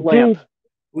under a heat lamp.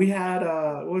 We had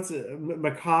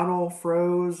McConnell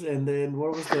froze, and then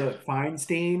what was the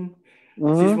Feinstein?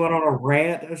 Mm-hmm. She just went on a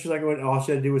rant. She's like, all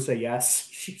she had to do was say yes.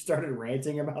 She started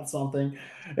ranting about something.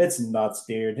 It's nuts,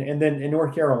 dude. And then in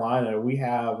North Carolina, we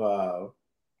have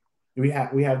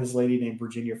this lady named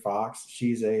Virginia Fox.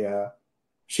 She is a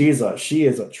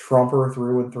Trumper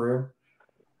through and through.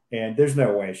 And there's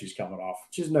no way she's coming off.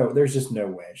 There's just no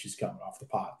way she's coming off the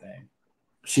pot thing.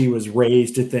 She was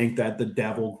raised to think that the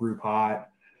devil grew pot.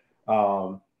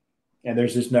 And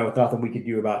there's just nothing we could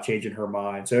do about changing her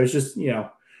mind. So it's just,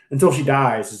 until she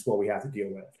dies is what we have to deal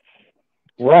with.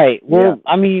 Right. Well,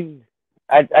 yeah. I mean,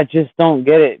 I just don't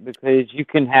get it, because you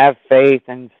can have faith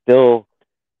and still,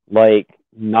 like,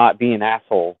 not be an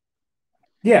asshole.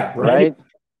 Yeah. Right?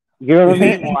 You know what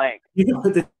I mean? Like,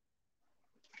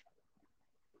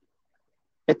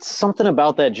 it's something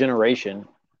about that generation.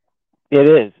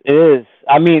 It is.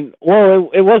 I mean, well,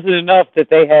 it wasn't enough that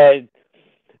they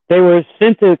were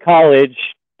sent to college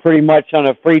pretty much on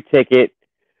a free ticket.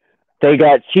 They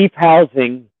got cheap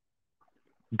housing,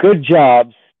 good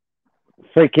jobs,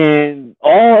 freaking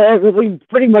everything,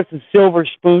 pretty much the silver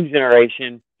spoon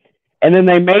generation. And then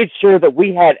they made sure that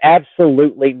we had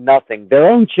absolutely nothing.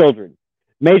 Their own children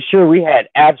made sure we had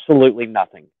absolutely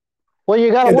nothing. Well,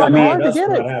 you got to work hard to get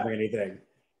it. Not having anything.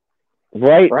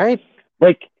 Right? Right.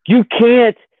 Like, you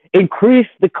can't increase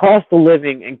the cost of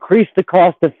living, increase the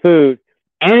cost of food,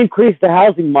 and increase the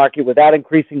housing market without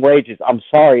increasing wages. I'm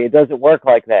sorry, it doesn't work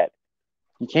like that.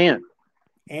 You can't.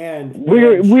 And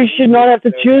we should not have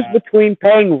to choose between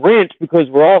paying rent, because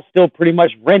we're all still pretty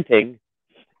much renting,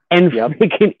 and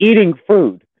freaking eating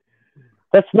food.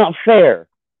 That's not fair.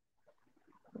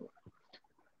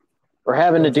 Or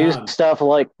having to do stuff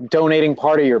like donating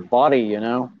part of your body,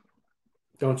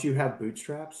 Don't you have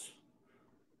bootstraps?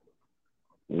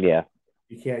 Yeah.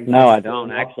 You can't. No, I don't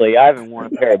actually. I haven't worn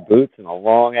a pair of boots in a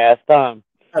long ass time.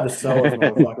 I had to sell those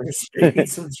motherfuckers. Eat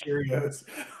some Cheerios.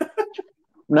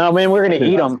 No, man, we're gonna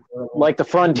eat them like the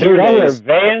Frontier. Dude, I wear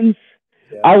Vans.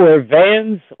 Yeah. I wear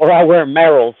Vans, or I wear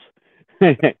Merrells.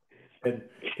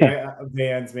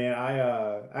 Vans, man. I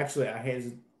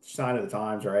had sign of the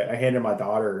times, right? I handed my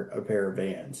daughter a pair of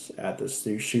Vans at this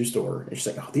shoe store, and she's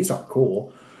like, "Oh, these aren't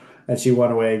cool." And she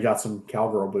went away and got some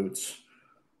cowgirl boots.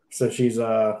 So she's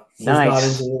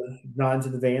nice. not into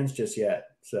the Vans just yet.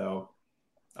 So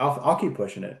I'll keep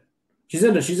pushing it. She's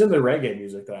into reggae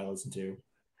music that I listen to.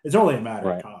 It's only a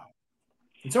matter of time.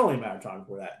 It's only a matter of time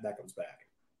before that comes back.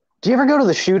 Do you ever go to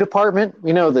the shoe department?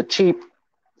 The cheap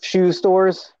shoe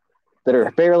stores that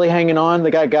are barely hanging on. They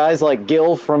got guys like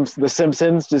Gil from The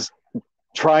Simpsons just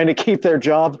trying to keep their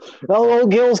job. Oh,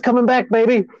 Gil's coming back,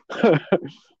 baby.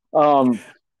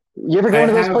 You ever go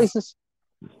to those places?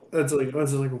 It's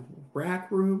like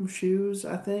rack room shoes,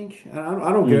 I think. I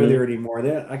don't go there anymore.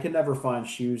 I can never find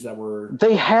shoes that were.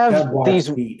 They have these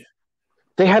feet.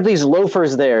 They have these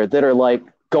loafers there that are like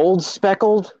gold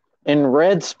speckled and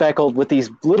red speckled with these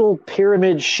little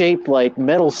pyramid shaped like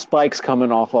metal spikes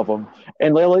coming off of them,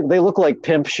 and they look like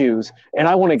pimp shoes. And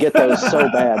I want to get those so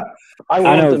bad. I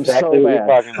want them exactly so bad.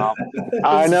 What you're talking about.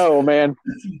 I know, man.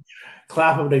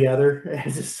 Clap them together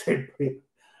and just say.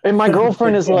 And my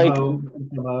girlfriend is like,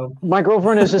 Hello. my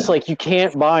girlfriend is just like, you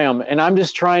can't buy them. And I'm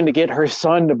just trying to get her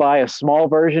son to buy a small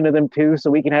version of them too, so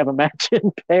we can have a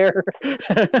matching pair.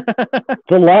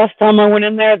 The last time I went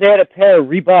in there, they had a pair of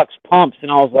Reebok's pumps, and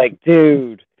I was like,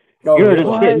 dude, Oh, you're really?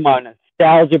 just hitting my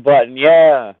nostalgia button.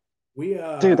 Yeah.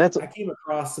 Dude, that's I came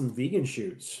across some vegan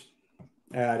shoes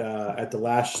at the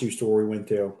last shoe store we went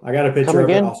to. I got a picture of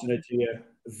it. again? I'll send it to you.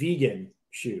 Vegan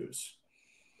shoes.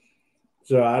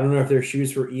 So I don't know if they're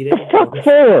shoes for eating. Fuck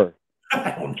for?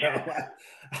 I don't know.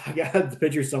 I got the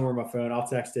picture somewhere on my phone. I'll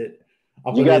text it.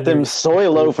 You got them soy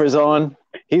loafers on.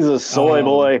 He's a soy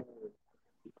boy.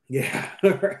 Yeah.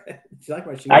 You like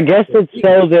my shoes? I guess it's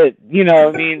so that,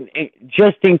 I mean,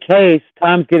 just in case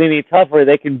times get any tougher,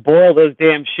 they can boil those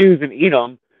damn shoes and eat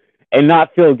them and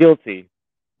not feel guilty.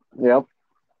 Yep.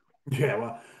 Yeah,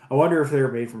 well, I wonder if they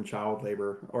were made from child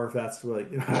labor or if that's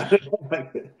like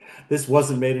this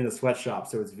wasn't made in a sweatshop,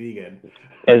 so it's vegan.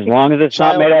 As long as it's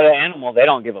not made out of animal, they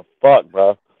don't give a fuck,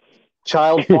 bro.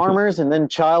 Child farmers and then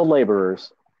child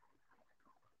laborers.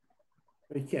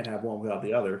 You can't have one without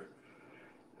the other.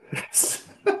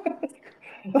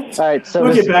 All right, so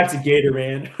we'll get back to Gator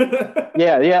Man.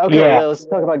 yeah, okay. Yeah. Let's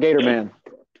talk about Gator Man.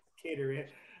 Gator Man.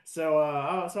 So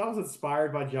I was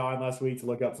inspired by John last week to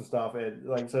look up some stuff, and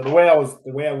the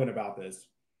way I went about this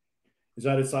is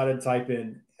I decided to type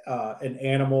in an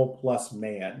animal plus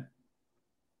man.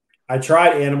 I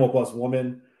tried animal plus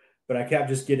woman, but I kept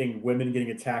just getting women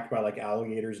getting attacked by like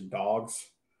alligators and dogs.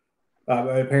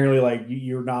 Apparently, like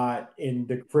you're not in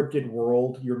the cryptid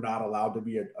world, you're not allowed to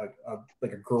be a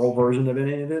girl version of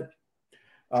any of it.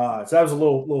 So that was a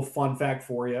little fun fact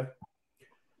for you.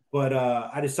 But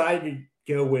I decided to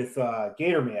go with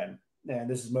Gator Man, and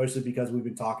this is mostly because we've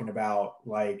been talking about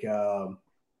like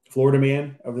Florida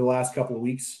Man over the last couple of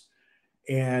weeks,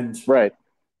 and right.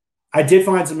 I did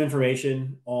find some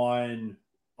information on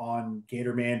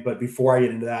Gator Man, but before I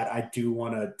get into that, I do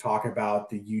want to talk about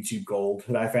the YouTube gold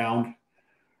that I found.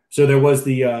 So there was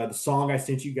the song I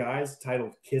sent you guys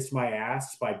titled "Kiss My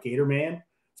Ass" by Gator Man,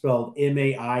 spelled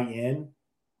M-A-I-N.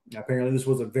 Apparently, this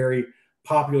was a very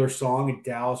popular song in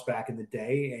Dallas back in the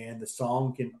day, and the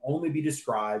song can only be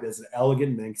described as an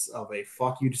elegant mix of a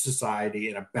 "fuck you" to society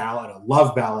and a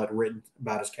love ballad written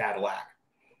about his Cadillac.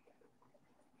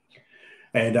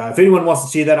 And if anyone wants to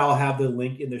see that, I'll have the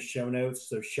link in the show notes.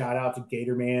 So shout out to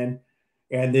Gator Man.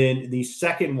 And then the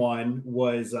second one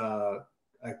was a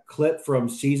clip from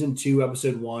season 2,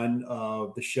 episode 1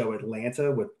 of the show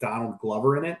Atlanta with Donald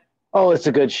Glover in it. Oh, it's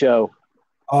a good show.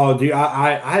 Oh, dude,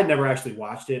 I had never actually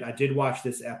watched it. I did watch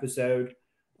this episode.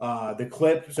 The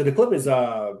clip is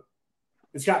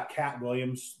it's got Cat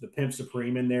Williams, the Pimp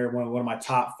Supreme, in there. One of my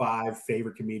top 5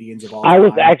 favorite comedians of all time. I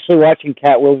was actually watching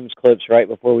Cat Williams clips right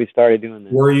before we started doing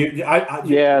this. Were you?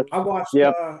 Yeah. I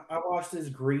watched this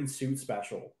Green Suit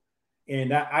special,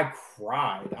 and I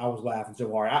cried. I was laughing so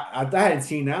hard. I hadn't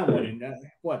seen that one in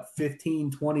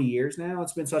 15, 20 years now.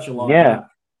 It's been such a long time.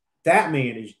 That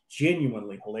man is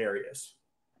genuinely hilarious.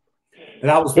 And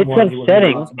that was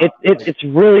upsetting. It's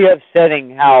really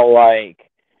upsetting how like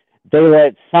they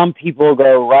let some people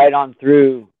go right on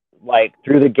through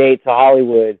the gates of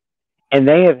Hollywood, and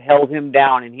they have held him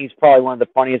down, and he's probably one of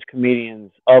the funniest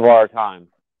comedians of our time.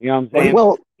 You know what I'm saying?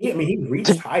 Well, he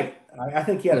reached height. I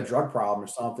think he had a drug problem or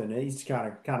something. And he's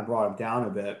kind of brought him down a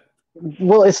bit.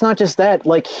 Well, it's not just that.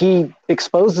 Like, he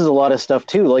exposes a lot of stuff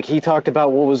too. Like, he talked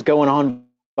about what was going on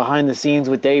behind the scenes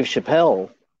with Dave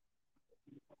Chappelle.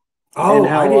 Oh, and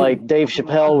how Dave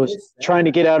Chappelle was trying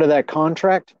to get out of that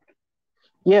contract.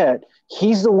 Yeah,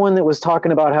 he's the one that was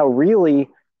talking about how really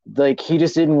he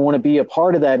just didn't want to be a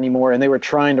part of that anymore, and they were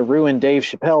trying to ruin Dave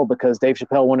Chappelle because Dave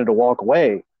Chappelle wanted to walk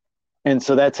away. And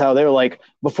so that's how they're like,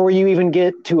 before you even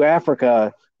get to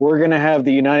Africa, we're going to have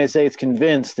the United States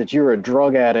convinced that you're a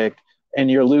drug addict and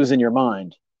you're losing your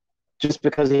mind. Just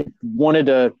because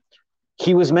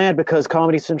he was mad because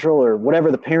Comedy Central or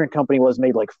whatever the parent company was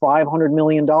made like $500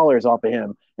 million off of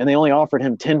him, and they only offered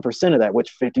him 10% of that,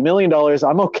 which $50 million,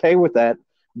 I'm okay with that.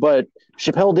 But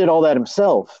Chappelle did all that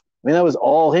himself. I mean, that was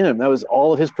all him. That was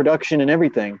all of his production and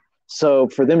everything. So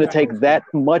for them to take that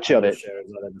much of it.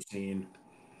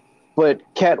 But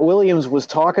Cat Williams was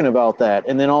talking about that,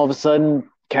 and then all of a sudden,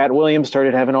 Cat Williams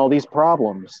started having all these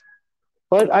problems.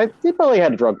 But he probably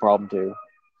had a drug problem too.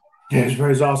 Yeah, he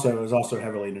was also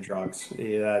heavily into drugs.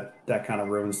 Yeah, that kind of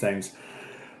ruins things.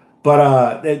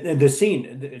 But the scene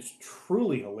is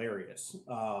truly hilarious.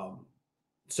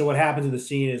 So what happens in the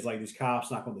scene is like these cops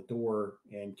knock on the door,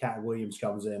 and Cat Williams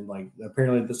comes in. Like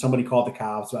apparently somebody called the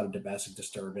cops about a domestic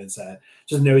disturbance at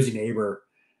just a nosy neighbor,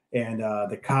 and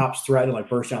the cops threaten to like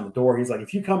burst down the door. He's like,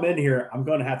 "If you come in here, I'm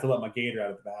going to have to let my gator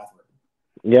out of the bathroom."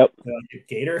 Yep. Like a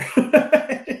gator.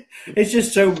 It's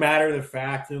just so matter of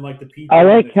fact, and like the people. I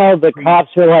like how the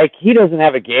cops are like, he doesn't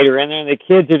have a gator in there, and the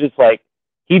kids are just like,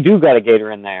 he do got a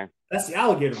gator in there. That's the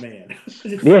alligator man.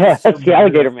 Yeah, that's the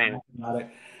alligator man.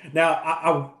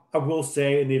 Now, I will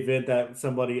say, in the event that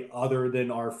somebody other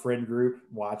than our friend group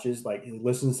watches, like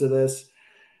listens to this,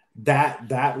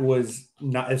 that was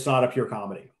not. It's not a pure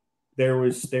comedy.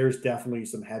 There's definitely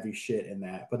some heavy shit in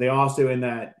that, but they also in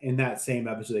that same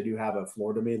episode they do have a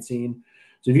Florida man scene.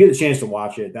 So if you get the chance to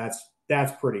watch it,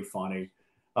 that's pretty funny.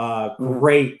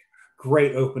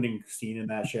 Great opening scene in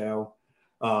that show.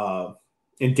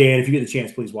 And Dan, if you get the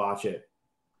chance, please watch it.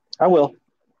 I will.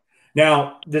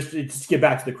 Now, just get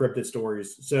back to the cryptid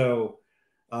stories. So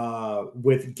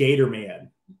with Gator Man,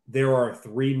 there are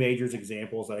 3 major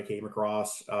examples that I came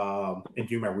across in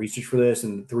doing my research for this,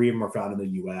 and 3 of them are found in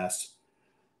the U.S.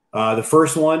 The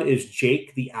first one is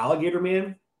Jake the Alligator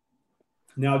Man.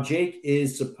 Now, Jake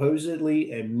is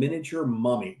supposedly a miniature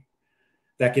mummy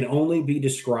that can only be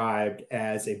described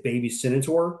as a baby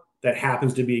centaur that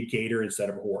happens to be a gator instead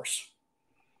of a horse.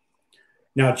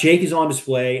 Now, Jake is on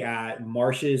display at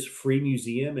Marsh's Free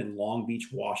Museum in Long Beach,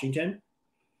 Washington.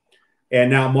 And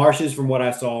now Marsh's, from what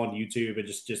I saw on YouTube and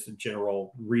just in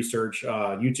general research,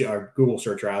 YouTube or Google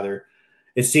search rather,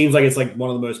 it seems like it's like one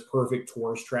of the most perfect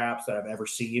tourist traps that I've ever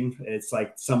seen. It's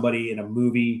like somebody in a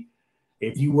movie.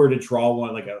 If you were to draw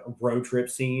one like a road trip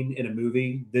scene in a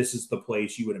movie, this is the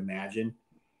place you would imagine.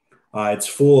 It's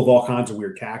full of all kinds of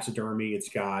weird taxidermy. It's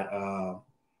got a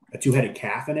 2-headed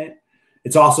calf in it.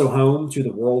 It's also home to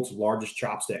the world's largest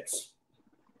chopsticks.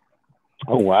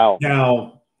 Oh, wow.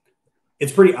 Now,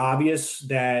 it's pretty obvious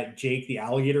that Jake the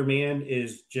Alligator Man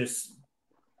is just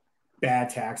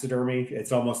bad taxidermy.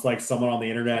 It's almost like someone on the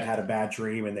internet had a bad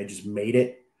dream and they just made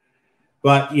it.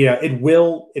 But, you know, it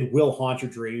will haunt your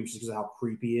dreams just because of how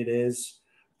creepy it is.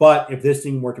 But if this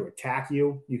thing were to attack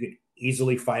you, you could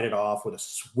easily fight it off with a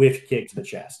swift kick to the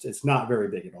chest. It's not very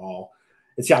big at all.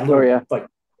 It's got little, like,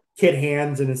 kid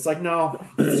hands, and it's like, no,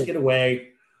 just get away.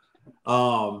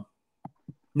 Now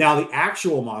the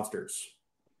actual monsters,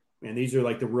 and these are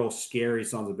like the real scary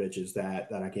sons of bitches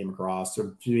that I came across.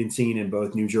 They're being seen in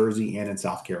both New Jersey and in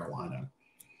South Carolina.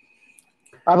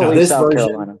 I believe South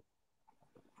Carolina.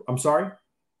 I'm sorry?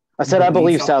 I said I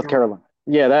believe South Carolina.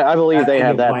 Yeah, I believe they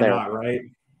have that there. Not, right?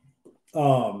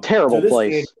 Terrible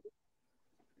place.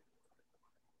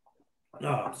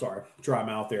 Sorry. Dry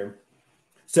mouth there.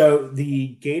 So the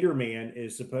Gator Man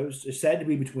is said to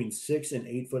be between 6 and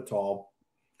 8 foot tall.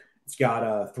 It's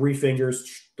got 3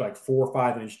 fingers, like 4 or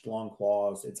 5 inch long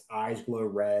claws. Its eyes glow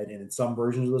red, and in some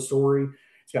versions of the story,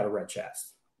 it's got a red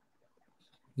chest.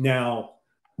 Now,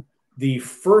 the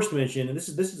first mention, and this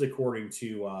is according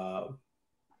to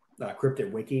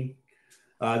Cryptid Wiki.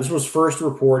 This was first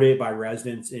reported by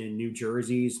residents in New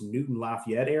Jersey's Newton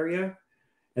Lafayette area.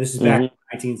 And this is back in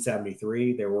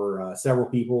 1973. There were several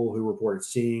people who reported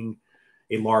seeing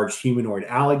a large humanoid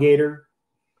alligator.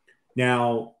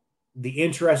 Now, the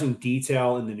interesting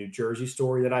detail in the New Jersey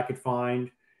story that I could find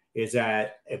is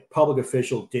that a public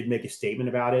official did make a statement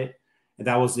about it, and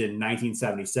that was in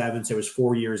 1977. So it was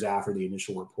 4 years after the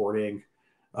initial reporting.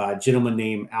 A gentleman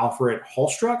named Alfred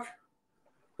Holstruck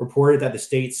reported that the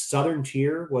state's southern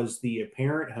tier was the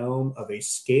apparent home of a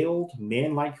scaled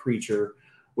man-like creature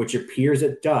which appears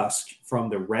at dusk from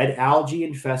the red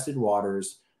algae-infested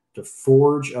waters to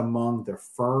forage among the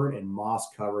fern and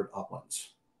moss-covered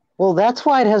uplands. Well, that's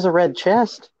why it has a red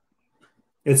chest.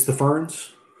 It's the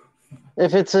ferns?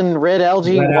 If it's in red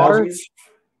algae water?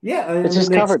 Yeah, it's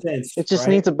just covered. Sense, it just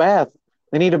needs a bath.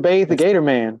 They need to bathe the Gator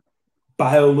Man.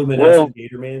 Bioluminescent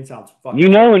Gator Man sounds fucking. You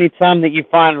know, anytime that you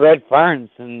find red ferns,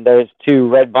 and there's 2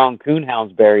 red-bone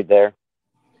coonhounds buried there.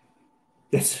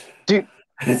 Yes. Dude.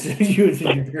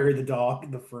 you bury the dog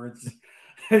and the ferns.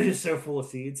 They're just so full of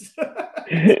seeds.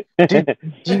 Do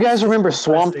you guys remember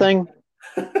Swamp Thing?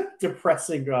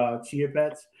 Depressing chia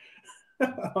pets. Do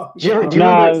you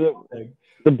remember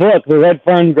the book, The Red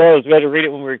Fern Grows? We had to read it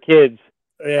when we were kids.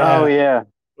 Yeah. Oh, yeah.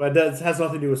 But it has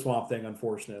nothing to do with Swamp Thing,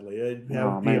 unfortunately. It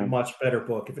would be a much better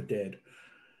book if it did.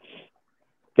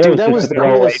 Dude, that was the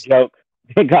coolest joke.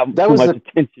 It got too much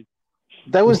attention.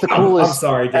 That was the coolest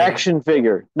action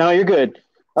figure. No, you're good.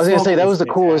 I was going to say, that was the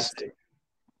coolest.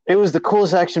 It was the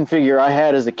coolest action figure I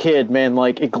had as a kid, man.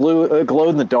 Like, it glowed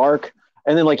in the dark.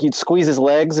 And then, like, you'd squeeze his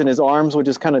legs and his arms would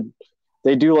just kind of,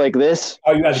 they do like this.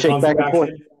 Oh, you had shake back and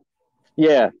forth.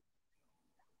 Yeah.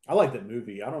 I like that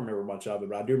movie. I don't remember much of it,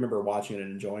 but I do remember watching it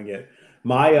and enjoying it.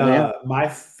 My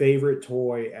favorite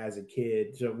toy as a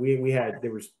kid, so we had,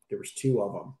 there was 2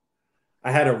 of them.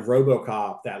 I had a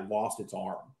RoboCop that lost its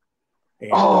arm.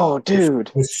 And Oh, dude.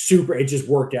 it was super. It just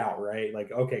worked out, right?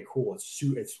 Like, okay, cool.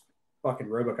 It's fucking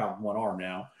RoboCop in one arm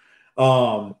now.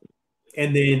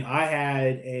 And then I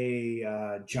had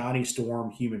a Johnny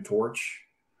Storm Human Torch,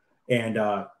 and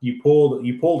you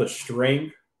pulled a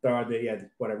string.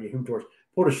 Whatever, Human Torch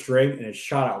pulled a string, and it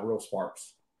shot out real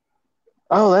sparks.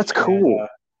 Oh, that's cool.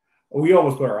 And, we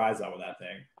almost put our eyes out with that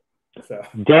thing. So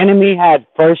Danemy had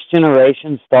first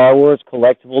generation Star Wars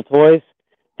collectible toys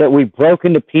that we broke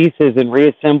into pieces and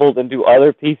reassembled into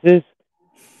other pieces.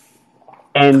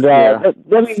 And I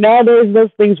mean, nowadays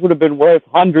those things would have been worth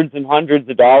hundreds and hundreds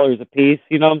of dollars a piece.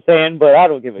 You know what I'm saying? But I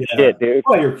don't give a shit, dude.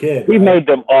 Oh, you're a kid. We made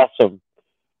them awesome.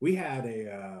 We had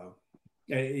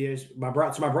my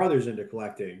brother's into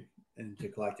collecting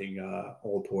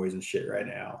old toys and shit right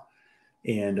now,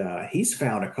 and he's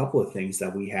found a couple of things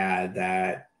that we had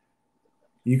that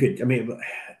you could. I mean,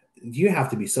 you have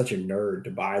to be such a nerd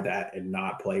to buy that and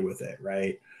not play with it,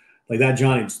 right? Like that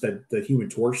the Human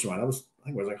Torch one. I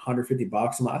think it was like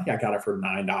 $150. I think I got it for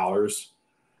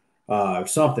 $9.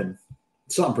 Something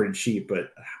pretty cheap,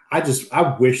 but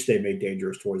I wish they made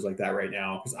dangerous toys like that right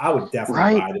now, because I would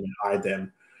definitely buy them and hide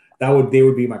them. They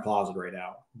would be in my closet right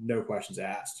now, no questions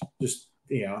asked. Just,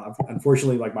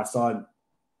 unfortunately, like my son's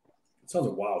a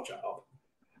wild child.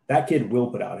 That kid will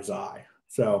put out his eye,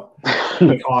 so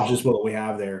be cautious with what we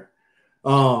have there.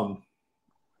 But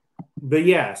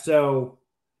yeah, so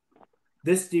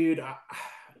this dude.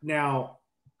 Now,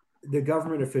 the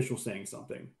government official saying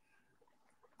something.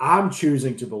 I'm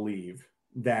choosing to believe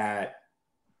that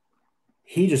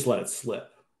he just let it slip.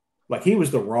 Like he was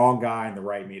the wrong guy in the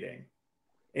right meeting.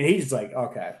 And he's just like,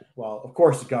 okay, well, of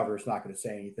course the governor's not going to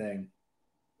say anything,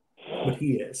 but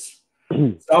he is.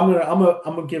 So I'm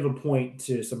gonna give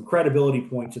some credibility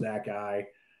point to that guy,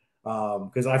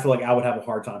 because I feel like I would have a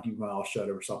hard time keeping my mouth shut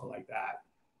over something like that.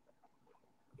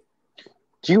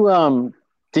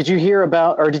 Did you hear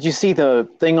about, or did you see the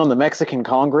thing on the Mexican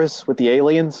Congress with the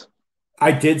aliens?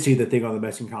 I did see the thing on the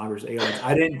Mexican Congress aliens.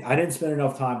 I didn't spend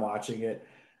enough time watching it.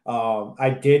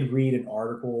 I did read an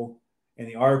article, and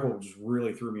the article just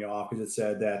really threw me off because it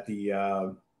said that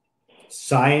the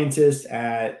scientists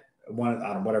at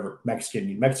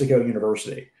Mexico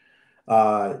University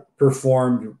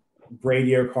performed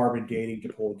radiocarbon dating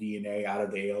to pull DNA out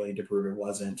of the alien to prove it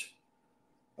wasn't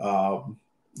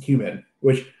human,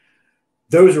 which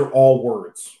those are all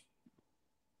words.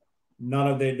 None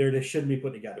of they shouldn't be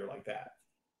put together like that.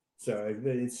 So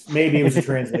maybe it was a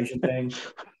translation thing,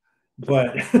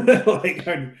 but like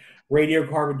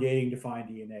radiocarbon dating to find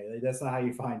DNA. Like, that's not how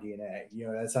you find DNA.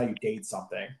 That's how you date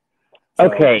something. So,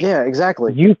 okay. Yeah,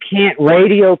 exactly. You can't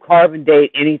radiocarbon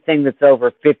date anything that's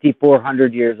over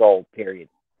 5,400 years old, period.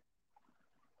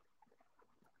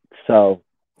 So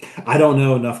I don't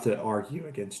know enough to argue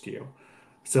against you.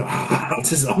 So I'm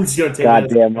just going to take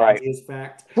goddamn right as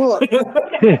fact. Well,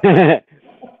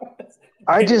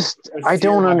 I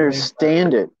don't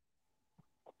understand it.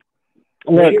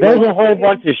 Look, there's a whole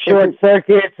bunch of short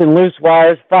circuits and loose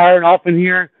wires firing off in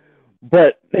here,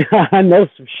 but I know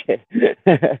some shit.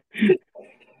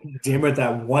 Damn it,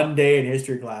 that one day in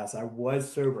history class, I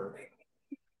was sober.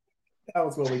 That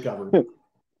was what we covered.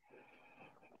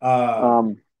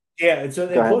 Yeah,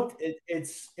 so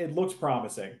it looks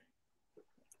promising.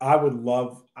 I would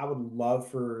love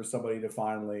for somebody to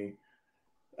finally.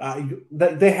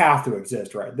 They have to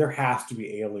exist, right? There has to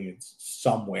be aliens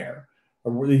somewhere.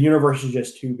 The universe is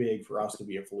just too big for us to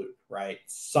be a fluke, right?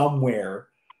 Somewhere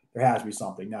there has to be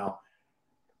something. Now,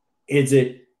 is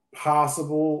it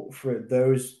possible for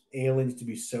those aliens to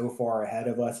be so far ahead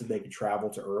of us that they could travel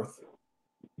to Earth?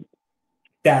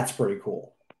 That's pretty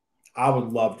cool. I would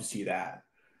love to see that.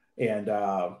 And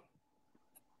I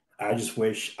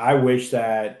wish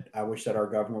that our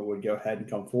government would go ahead and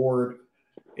come forward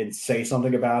and say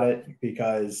something about it,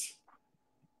 because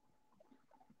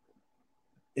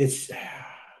it's,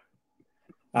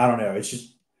 I don't know. It's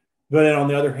just, but then on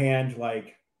the other hand,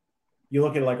 like you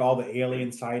look at like all the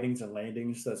alien sightings and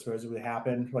landings that supposedly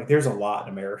happened, like there's a lot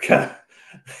in America.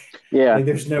 Yeah. Like,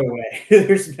 there's no way.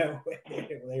 There's no way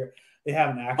they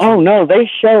haven't actually. Oh no, they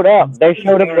showed up. They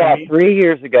showed up about 3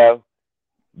 years ago.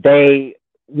 They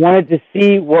wanted to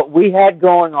see what we had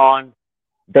going on.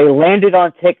 They landed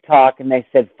on TikTok and they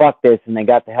said, fuck this, and they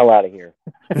got the hell out of here.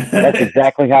 That's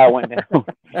exactly how it went down.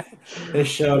 They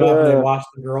showed up and they watched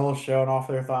the girls showing off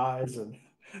their thighs, and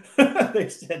they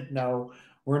said, no,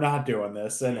 we're not doing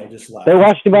this, and they just left. They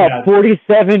watched about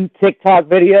 47 TikTok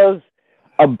videos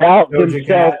about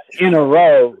themselves in a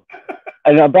row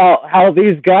and about how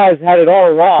these guys had it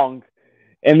all wrong.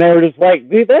 And they were just like,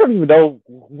 they don't even know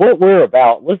what we're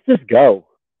about. Let's just go.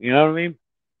 You know what I mean?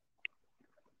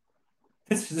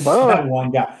 It's just that one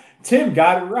guy. Tim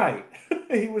got it right.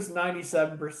 He was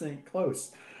 97%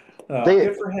 close.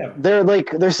 Good for him.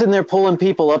 They're sitting there pulling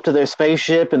people up to their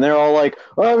spaceship, and they're all like,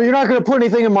 "Oh, you're not going to put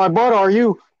anything in my butt, are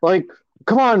you? Like,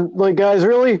 come on, like guys,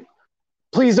 really?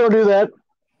 Please don't do that,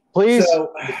 please."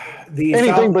 So, the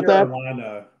anything South but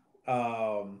Carolina,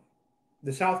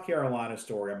 the South Carolina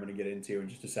story, I'm going to get into in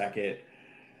just a second.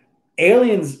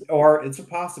 Aliens it's a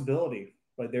possibility.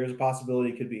 But there's a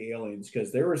possibility it could be aliens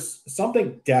because there was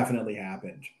something definitely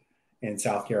happened in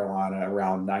South Carolina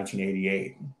around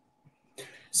 1988.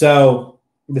 So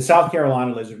the South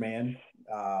Carolina lizard man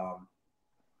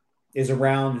is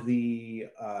around the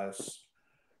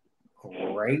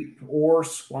Great Ore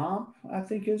Swamp, I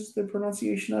think is the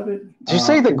pronunciation of it. Did you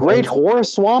say the Great Ore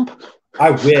Swamp?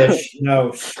 I wish.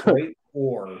 No, scrape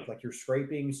ore. Like you're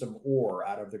scraping some ore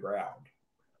out of the ground.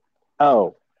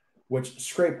 Oh. Which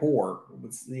scrape ore,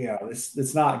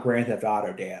 it's not Grand Theft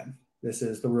Auto, Dan. This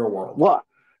is the real world. Well,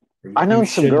 I know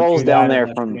some girls down there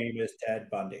from. Your name is Ted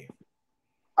Bundy.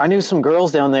 I knew some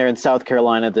girls down there in South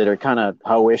Carolina that are kind of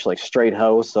ho-ish, like straight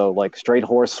ho. So like straight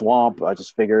horse swamp. I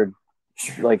just figured,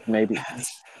 like maybe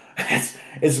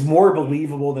it's more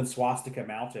believable than Swastika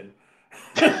Mountain.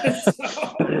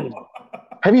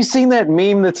 Have you seen that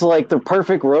meme that's like the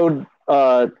perfect road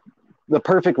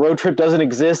trip doesn't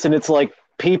exist, and it's like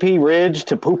Pee Ridge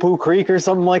to Poo Poo Creek or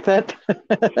something like that?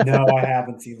 No, I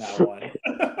haven't seen that one.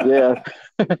 Yeah.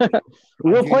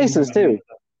 Real places too.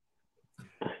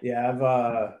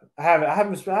 Yeah, I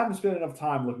haven't spent enough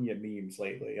time looking at memes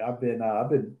lately. I've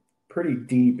been pretty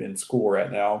deep in school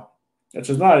right now, which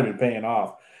is not even paying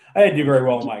off. I didn't do very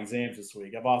well in my exams this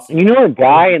week. I've also a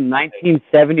guy in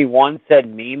 1971 said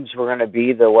memes were going to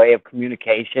be the way of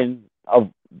communication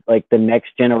of like the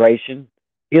next generation.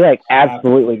 He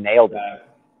absolutely nailed it.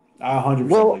 I 100%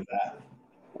 believe that.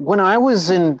 When I was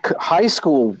in high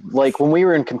school, like when we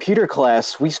were in computer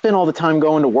class, we spent all the time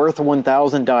going to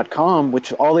worth1000.com,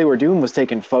 which all they were doing was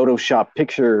taking Photoshop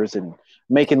pictures and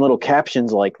making little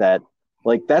captions like that.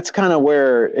 Like that's kind of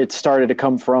where it started to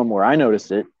come from, where I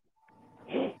noticed it.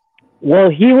 Well,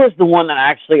 he was the one that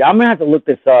actually, I'm going to have to look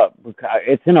this up because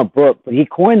it's in a book, but he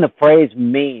coined the phrase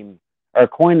meme or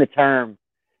coined the term.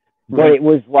 But it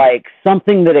was like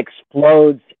something that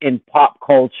explodes in pop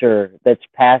culture that's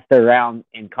passed around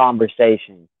in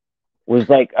conversation. Was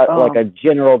like a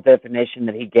general definition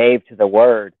that he gave to the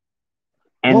word.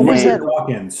 And what was that?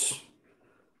 Dawkins,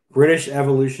 British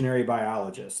evolutionary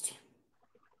biologist.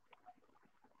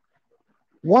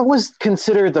 What was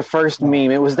considered the first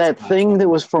meme? It was that thing that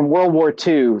was from World War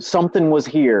II. Something was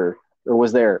here or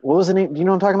was there. What was the name? Do you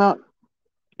know what I'm talking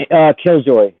about?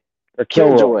 Killjoy or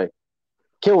Kilroy.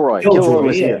 Kilroy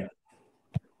was here.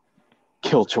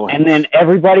 Killjoy. And then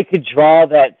everybody could draw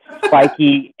that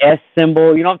spiky S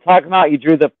symbol. You know what I'm talking about? You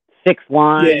drew the 6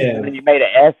 lines and then you made an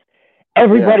S.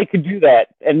 Everybody could do that,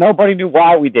 and nobody knew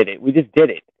why we did it. We just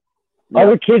did it. Yeah.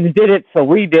 Other kids did it, so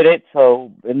we did it.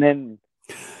 And then,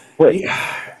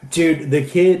 dude, the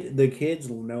kids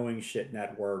knowing shit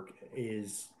network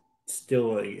is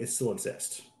still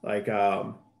exists. Like,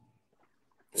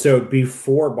 so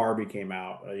before Barbie came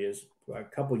out, a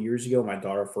couple years ago, my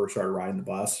daughter first started riding the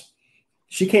bus.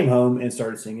 She came home and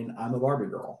started singing "I'm a Barbie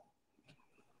Girl."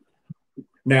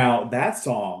 Now that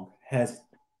song has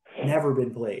never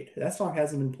been played. That song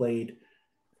hasn't been played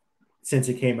since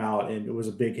it came out, and it was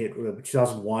a big hit.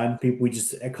 2001. We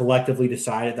just collectively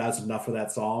decided that's enough of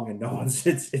that song, and no one's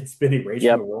it's been erased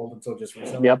from the world until just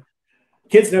recently. Yep.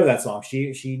 Kids know that song.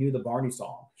 She knew the Barney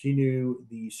song. She knew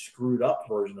the screwed up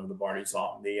version of the Barney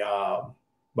song.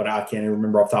 But I can't even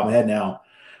remember off the top of my head now.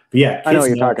 But yeah, kids I know what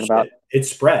you're talking about. It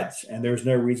spreads, and there's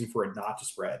no reason for it not to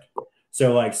spread.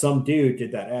 So like some dude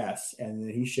did that S, and then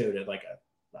he showed it like a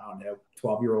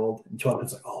 12-year-old, and 12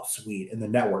 was like, oh sweet, and the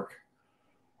network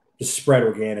just spread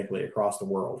organically across the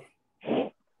world.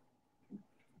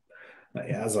 But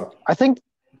yeah, I think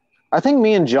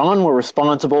me and John were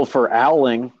responsible for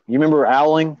owling. You remember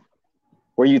owling,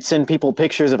 where you'd send people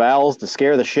pictures of owls to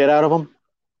scare the shit out of them?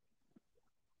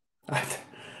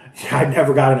 I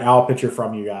never got an owl picture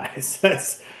from you guys.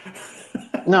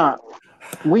 No,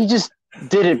 we just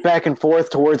did it back and forth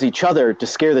towards each other to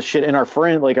scare the shit in our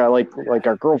friend, like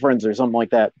our girlfriends or something like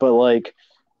that. But like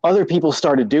other people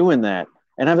started doing that,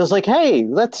 and I was like, "Hey,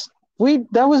 that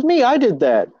was me. I did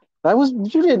that. You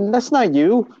didn't. That's not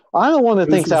you. I'm the one that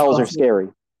thinks owls are scary."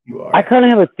 You are. I kind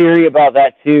of have a theory about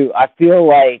that too. I feel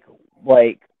like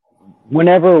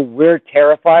whenever we're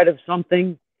terrified of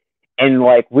something, and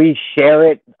like we share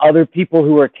it, other people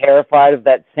who are terrified of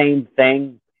that same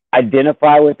thing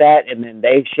identify with that, and then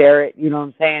they share it. You know what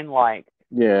I'm saying? Like,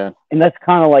 yeah. And that's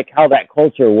kind of like how that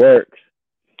culture works.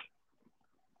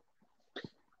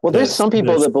 Well, there's some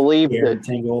people that believe that,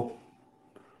 tingle.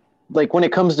 like when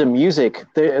it comes to music,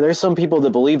 there's some people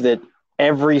that believe that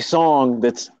every song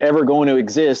that's ever going to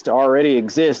exist already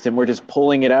exists, and we're just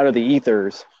pulling it out of the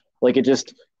ethers. Like it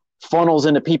just funnels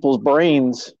into people's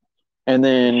brains, and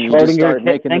then you just start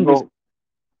making the music.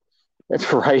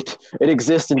 That's right. It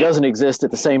exists and doesn't exist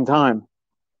at the same time.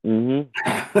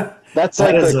 Mm-hmm. That's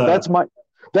like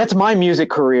that's my music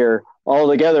career all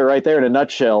together right there in a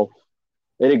nutshell.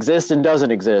 It exists and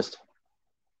doesn't exist.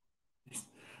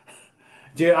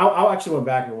 Dude, I actually went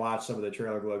back and watched some of the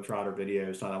Trailer Globetrotter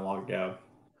videos not that long ago.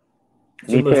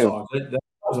 Me Some of those too. songs. That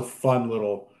was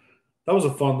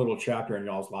a fun little chapter in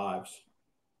y'all's lives.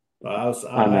 I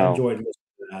enjoyed listening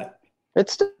to that.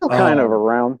 It's still kind of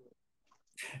around.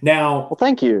 Now, well,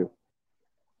 thank you.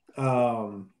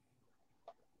 There's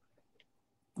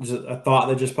a thought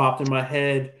that just popped in my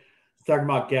head. Talking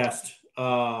about guests,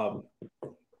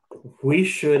 we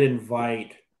should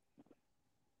invite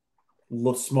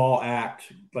small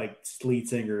act like lead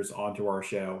singers onto our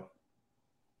show.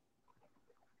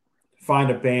 Find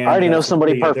a band. I already know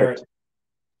somebody perfect.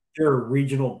 They're a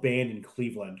regional band in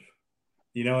Cleveland.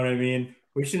 You know what I mean?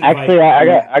 We should invite.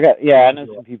 Actually, I know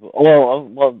some people.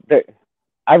 Well,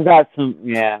 I've got some.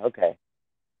 Yeah, okay.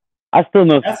 I still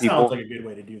know some people. That sounds like a good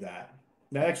way to do that.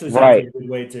 That actually sounds like a good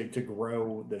way to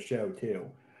grow the show too.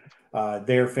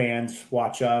 Their fans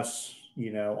watch us.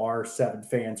 You know, our 7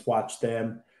 fans watch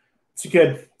them. It's a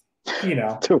good. You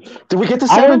know, do we get to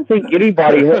 7? I don't think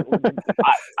anybody.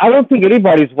 I don't think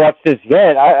anybody's watched this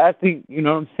yet. I think you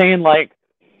know what I'm saying. Like,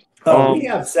 we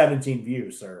have 17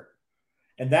 views, sir,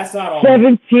 and that's not all.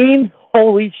 17.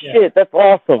 Holy shit, that's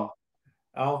awesome.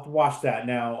 I'll watch that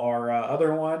now. Our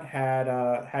other one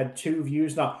had 2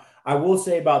 views. Now, I will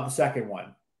say about the second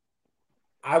one,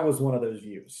 I was one of those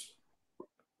views.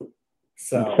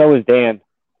 So was Dan.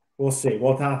 We'll see.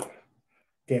 Well, damn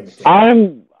it,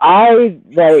 Dan.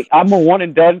 I'm a one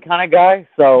and done kind of guy.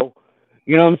 So,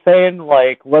 you know what I'm saying?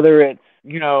 Like whether it's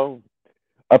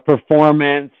a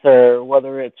performance or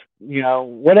whether it's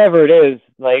whatever it is,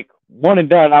 like one and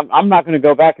done. I'm not going to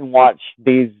go back and watch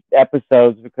these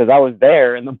episodes because I was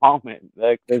there in the moment.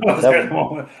 Like, I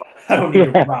don't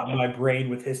need to rot my brain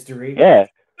with history. Yeah,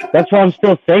 that's why I'm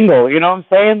still single. You know what I'm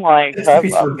saying? Like,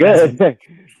 I'm good.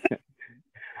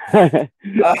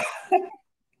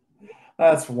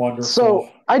 That's wonderful. So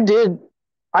I did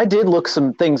look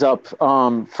some things up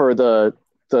for the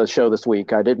show this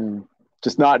week. I didn't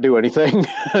just not do anything.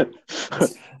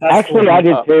 Actually, I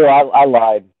did too. I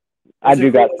lied. I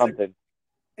do got something.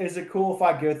 Is it cool if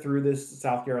I go through this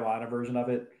South Carolina version of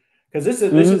it? Because this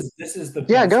is the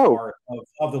best part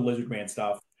of the Lizard Man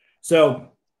stuff. So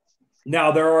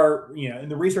now there are, in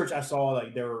the research I saw,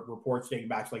 like there were reports dating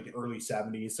back to like the early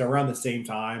 70s. So around the same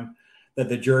time that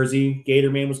the Jersey Gator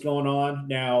Man was going on.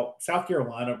 Now, South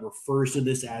Carolina refers to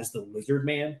this as the Lizard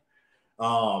Man.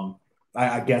 I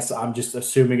guess I'm just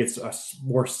assuming it's a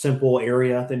more simple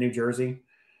area than New Jersey,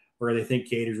 where they think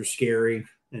gators are scary.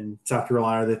 In South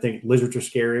Carolina, they think lizards are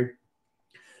scary.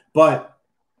 But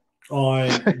on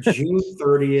June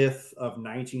 30th of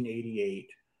 1988,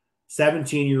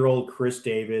 17-year-old Chris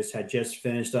Davis had just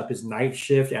finished up his night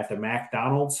shift at the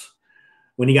McDonald's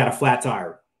when he got a flat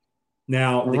tire.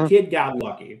 Now, the kid got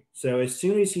lucky. So as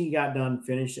soon as he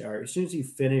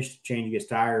finished changing his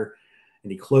tire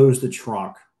and he closed the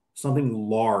trunk, something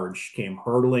large came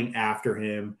hurtling after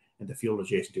him in the field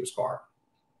adjacent to his car.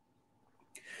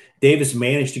 Davis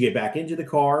managed to get back into the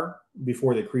car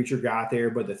before the creature got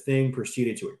there, but the thing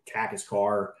proceeded to attack his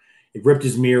car. It ripped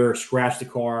his mirror, scratched the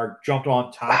car, jumped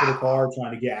on top of the car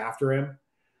trying to get after him.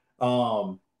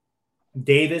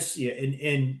 Davis,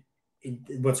 and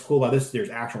what's cool about this,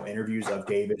 there's actual interviews of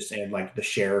Davis and like the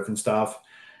sheriff and stuff.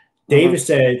 Davis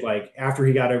said, like, after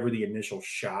he got over the initial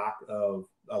shock of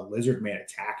a lizard man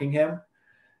attacking him,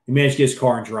 he managed to get his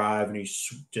car and drive, and he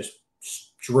just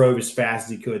drove as fast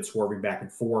as he could, swerving back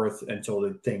and forth until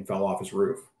the thing fell off his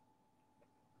roof.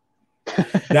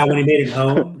 Now, when he made it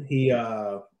home,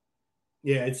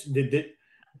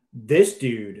 this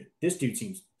dude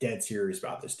seems dead serious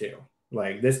about this too.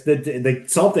 Like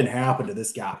something happened to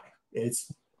this guy.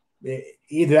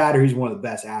 Either that or he's one of the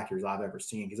best actors I've ever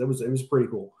seen, because it was pretty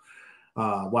cool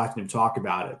watching him talk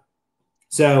about it.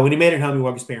 So when he made it home, he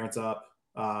woke his parents up.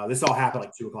 This all happened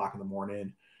like 2:00 in the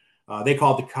morning. They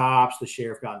called the cops. The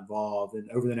sheriff got involved,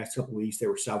 and over the next couple of weeks, there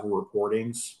were several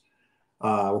reporting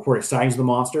sightings of the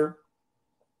monster.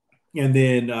 And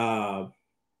then,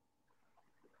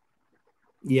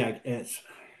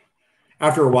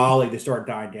 after a while, like they started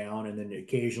dying down, and then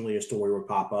occasionally a story would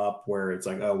pop up where it's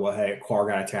like, oh, well, hey, a car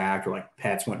got attacked, or like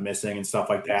pets went missing and stuff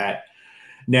like that.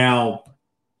 Now,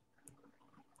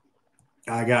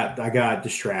 I got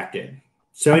distracted.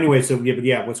 So anyway, but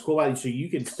yeah, what's cool about it, so you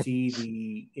can see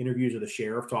the interviews of the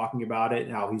sheriff talking about it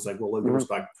and how he's like, well, look, there was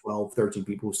like 12, 13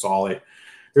 people who saw it.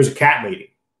 There's a cat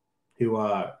lady who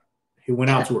went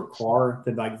out to her car,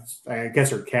 then like I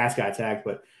guess her cats got attacked,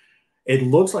 but it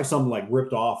looks like something like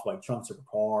ripped off like chunks of her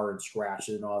car and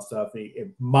scratches and all that stuff.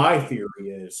 My theory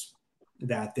is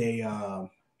that they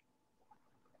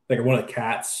like one of the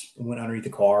cats went underneath the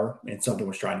car and something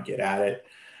was trying to get at it.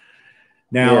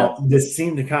 Now, this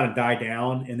seemed to kind of die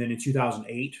down. And then in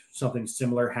 2008, something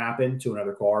similar happened to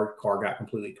another car. The car got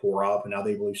completely tore up. And now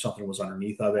they believe something was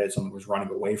underneath of it. Something was running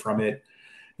away from it.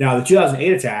 Now, the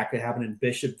 2008 attack, it happened in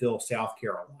Bishopville, South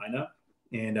Carolina.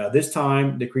 And this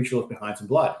time, the creature left behind some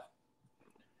blood.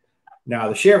 Now,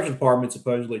 the sheriff's department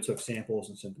supposedly took samples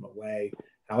and sent them away.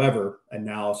 However,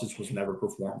 analysis was never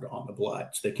performed on the blood.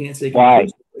 So they can't say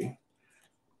conclusively.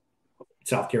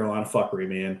 South Carolina fuckery,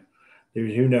 man.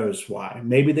 Who knows why?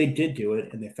 Maybe they did do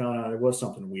it and they found out it was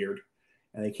something weird.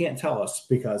 And they can't tell us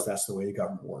because that's the way the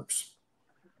government works.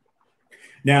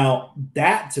 Now,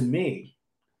 that to me,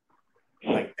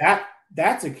 like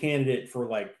that's a candidate for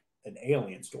like an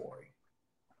alien story.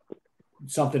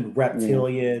 Something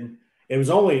reptilian. It was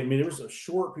it was a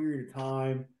short period of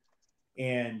time.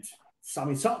 And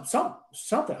something. I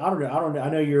don't know. I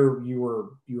know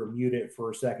you were muted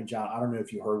for a second, John. I don't know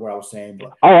if you heard what I was saying,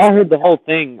 but I heard the whole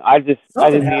thing. I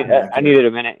needed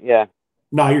a minute. Yeah.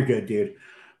 No, you're good, dude.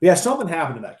 Yeah, something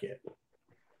happened to that kid,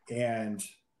 and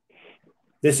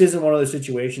this isn't one of those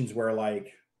situations where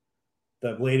like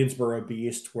the Bladensboro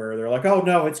Beast, where they're like, "Oh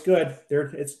no, it's good.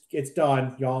 It's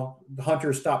done, y'all. The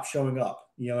hunters stopped showing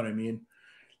up." You know what I mean?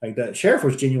 Like the sheriff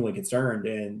was genuinely concerned,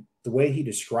 and the way he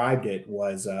described it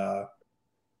was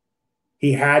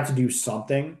he had to do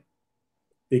something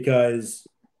because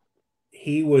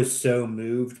he was so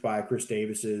moved by Chris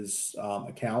Davis's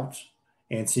account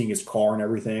and seeing his car and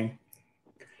everything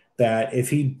that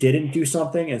if he didn't do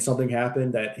something and something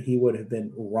happened, that he would have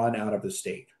been run out of the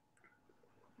state.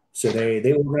 So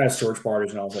they organized search parties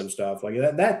and all this other stuff. Like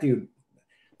that dude,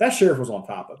 that sheriff was on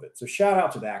top of it. So shout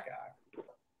out to that guy.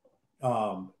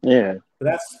 But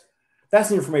that's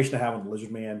the information I have on the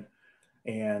Lizard Man,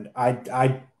 and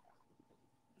I'm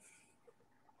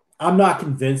not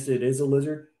convinced it is a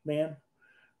Lizard Man,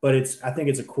 but I think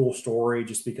it's a cool story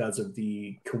just because of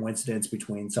the coincidence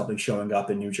between something showing up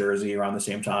in New Jersey around the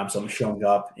same time, something showing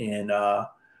up in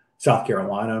South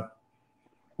Carolina.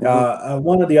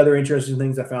 One of the other interesting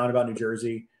things I found about New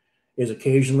Jersey is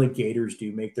occasionally gators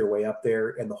do make their way up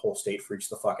there, and the whole state freaks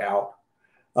the fuck out.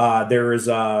 There is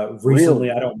recently,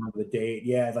 I don't remember the date.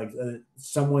 Yeah, like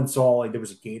someone saw like there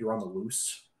was a gator on the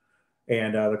loose,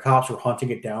 and the cops were hunting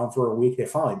it down for a week. They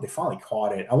finally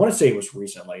caught it. I want to say it was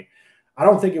recently. I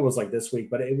don't think it was like this week,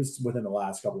 but it was within the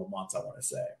last couple of months, I want to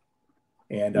say.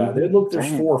 And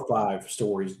there's 4 or 5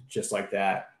 stories just like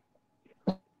that.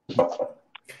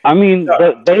 I mean,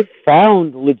 they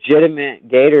found legitimate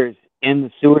gators in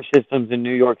the sewer systems in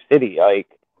New York City. Like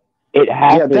it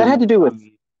happened. Yeah, that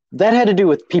had to do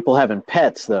with people having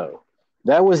pets, though.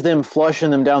 That was them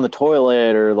flushing them down the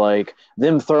toilet or like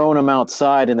them throwing them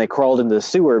outside and they crawled into the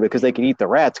sewer because they could eat the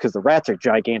rats because the rats are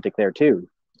gigantic there too.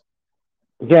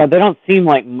 Yeah, they don't seem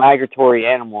like migratory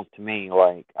animals to me.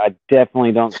 Like I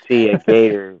definitely don't see a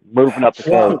gator moving up the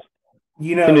coast.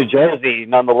 To New Jersey,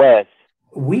 nonetheless.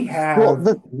 We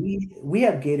have we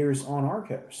have gators on our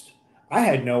coast. I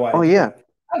had no idea. Oh yeah.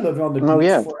 I lived on the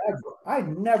beach forever. I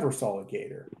never saw a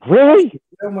gator. Really?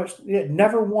 So much,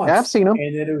 never once. Yeah, I've seen them.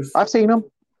 And I've seen them.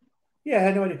 Yeah, I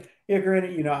had no idea. Yeah,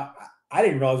 granted, I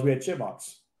didn't realize we had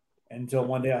chipmunks until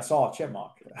one day I saw a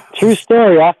chipmunk. True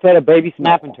story. I fed a baby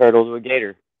snapping turtle to a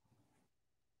gator.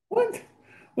 What?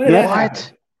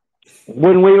 What?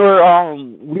 When we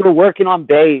were working on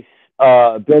base,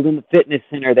 building the fitness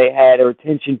center, they had a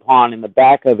retention pond in the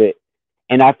back of it.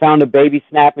 And I found a baby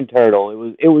snapping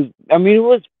turtle. It was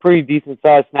pretty decent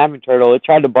sized snapping turtle. It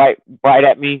tried to bite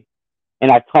at me, and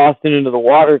I tossed it into the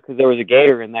water because there was a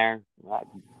gator in there.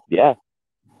 Yeah.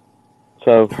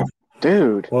 So,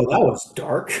 dude. Well, that was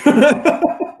dark.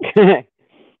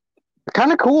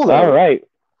 Kind of cool though. All right.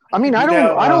 I mean, I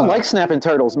don't like snapping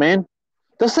turtles, man.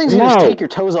 Those things can just take your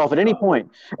toes off at any point,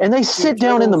 and they sit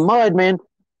down in the mud, man.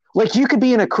 Like you could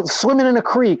be swimming in a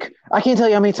creek. I can't tell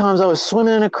you how many times I was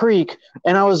swimming in a creek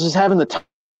and I was just having the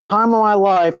time of my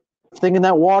life thinking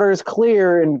that water is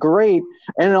clear and great.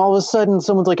 And all of a sudden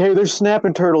someone's like, hey, there's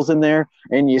snapping turtles in there.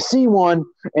 And you see one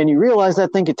and you realize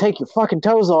that thing could take your fucking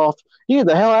toes off. You get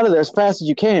the hell out of there as fast as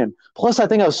you can. Plus, I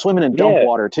think I was swimming in dump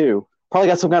water too. Probably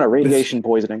got some kind of radiation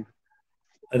poisoning.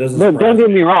 It doesn't Look, don't surprise get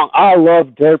me. me wrong. I love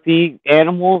derpy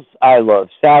animals. I love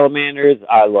salamanders.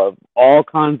 I love all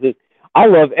kinds of. I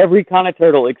love every kind of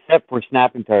turtle except for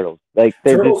snapping turtles. Like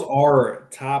they're Turtles just are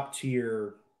top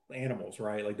tier animals,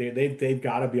 right? Like they've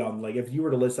got to be on. Like if you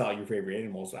were to list out your favorite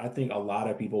animals, I think a lot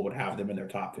of people would have them in their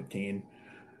top 15.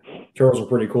 Turtles are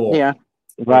pretty cool. Yeah.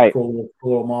 They're right. cool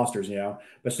little monsters, you know.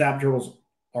 But snap turtles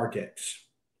are dicks.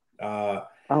 Uh,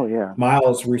 Oh yeah.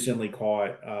 Miles recently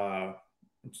caught.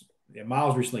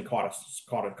 Miles recently caught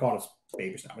a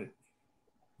baby snap.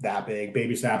 That big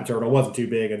baby snapping turtle. It wasn't too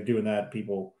big and doing that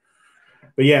people.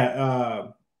 But yeah,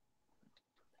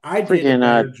 I did a Freaking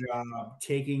better job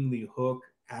taking the hook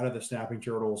out of the snapping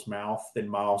turtle's mouth than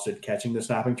Miles did catching the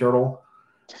snapping turtle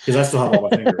because I still have all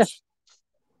my fingers.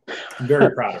 I'm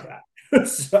very proud of that.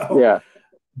 So yeah.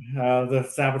 the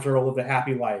snapping turtle lived a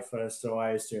happy life, so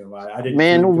I assume I didn't.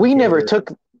 Man, we never took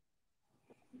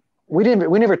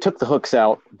the hooks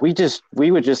out.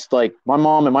 We would just like my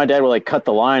mom and my dad would like cut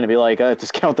the line and be like,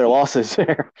 just count their losses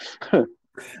there.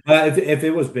 If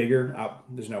it was bigger,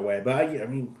 there's no way. But I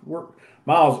mean,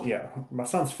 Miles. Yeah, my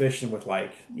son's fishing with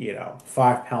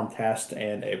 5-pound test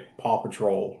and a Paw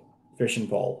Patrol fishing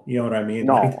pole. You know what I mean?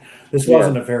 Like No. this Yeah.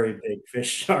 wasn't a very big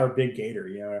fish or big gator.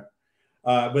 You know,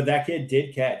 but that kid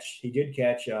did catch. He did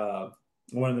catch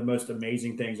one of the most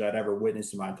amazing things I'd ever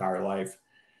witnessed in my entire life.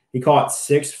 He caught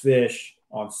 6 fish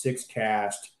on 6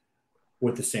 casts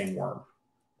with the same worm.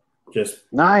 Just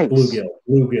Nice.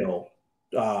 bluegill,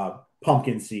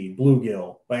 pumpkin seed,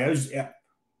 bluegill. Like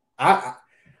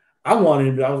I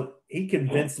wanted him. He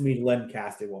convinced me to let him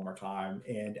cast it one more time.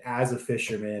 And as a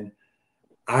fisherman,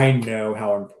 I know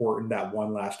how important that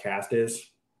one last cast is.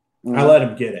 Mm. I let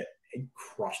him get it. He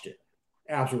crushed it.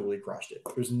 Absolutely crushed it.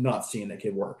 It was nuts seeing that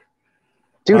kid work.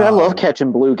 Dude, I love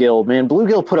catching bluegill, man.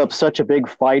 Bluegill put up such a big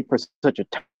fight for such a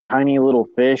tiny little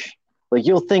fish. Like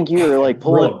you'll think you're like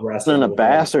pulling in a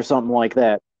bass or something like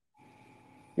that.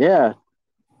 Yeah.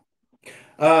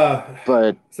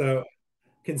 But so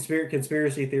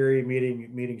conspiracy theory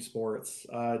meeting sports.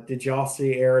 Did y'all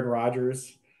see Aaron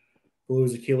Rodgers blew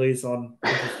his Achilles on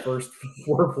his first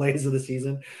 4 plays of the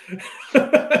season?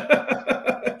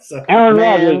 So, Aaron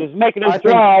Rodgers is making his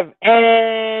drive,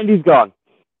 and he's gone.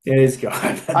 It is gone.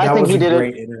 I think he did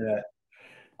great internet.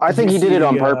 I think he did it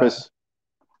on purpose.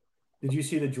 Did you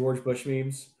see the George Bush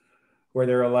memes where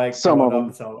they were like some of them?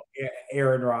 And so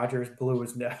Aaron Rodgers blew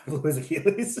his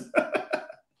Achilles.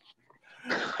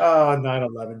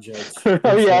 9/11 jokes.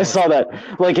 Oh yeah, I saw that.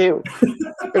 Like it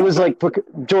was like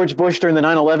George Bush during the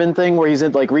 9/11 thing where he's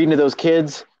like reading to those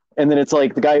kids, and then it's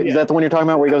like the guy. Yeah. Is that the one you're talking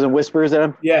about where he goes and whispers at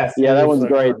him? Yes. Yeah, that one's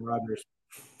great.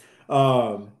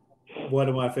 One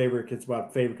of my favorite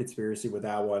conspiracy with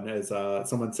that one is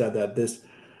someone said that this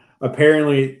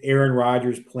apparently Aaron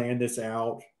Rodgers planned this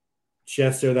out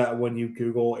just so that when you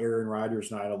Google Aaron Rodgers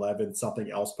 9/11, something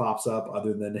else pops up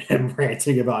other than him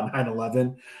ranting about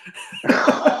 9/11.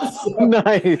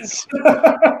 Nice.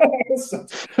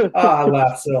 I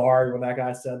laughed so hard when that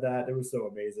guy said that. It was so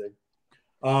amazing.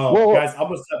 Guys, I'm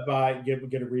gonna step by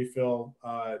and get a refill.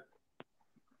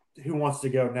 Who wants to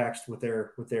go next with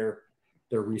their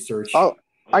research? Oh,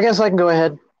 I guess I can go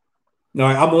ahead. No,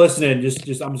 I'm listening. I'm just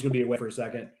gonna be away for a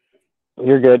second.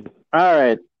 You're good. All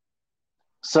right.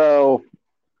 So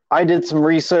I did some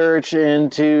research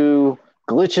into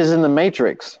glitches in the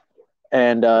Matrix.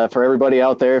 And for everybody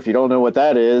out there, if you don't know what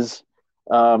that is,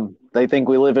 they think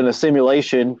we live in a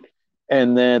simulation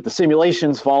and that the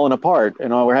simulation's falling apart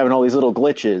and we're having all these little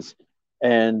glitches.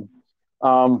 And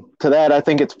to that, I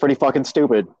think it's pretty fucking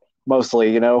stupid,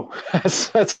 mostly, you know.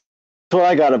 That's what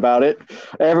I got about it.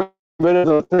 Every bit of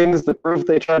the things, the proof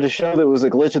they tried to show that was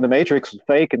a glitch in the Matrix was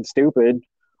fake and stupid.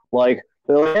 Like,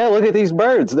 they're like, yeah, look at these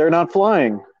birds. They're not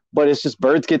flying. But it's just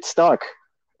birds get stuck.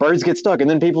 Birds get stuck. And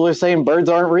then people are saying birds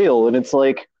aren't real. And it's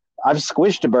like, I've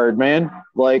squished a bird, man.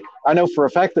 Like, I know for a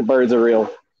fact that birds are real.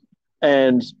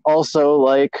 And also,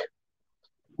 like,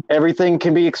 everything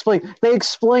can be explained. They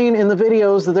explain in the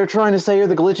videos that they're trying to say are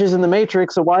the glitches in the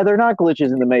Matrix or why they're not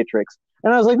glitches in the Matrix.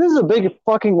 And I was like, this is a big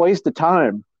fucking waste of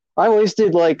time. I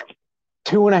wasted, like,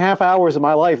 2.5 hours of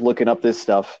my life looking up this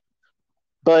stuff.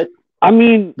 But I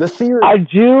mean, the theory. I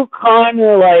do kind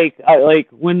of like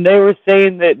when they were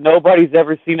saying that nobody's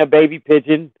ever seen a baby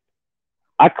pigeon.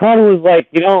 I kind of was like,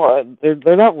 you know,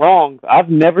 they're not wrong. I've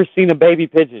never seen a baby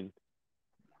pigeon.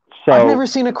 So I've never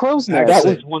seen a crow's nest. That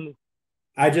was one.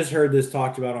 I just heard this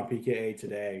talked about on PKA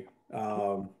today.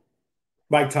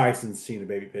 Mike Tyson's seen a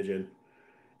baby pigeon.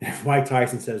 If Mike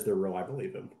Tyson says they're real, I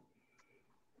believe him.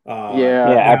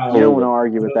 Absolutely. You don't want to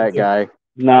argue with that guy.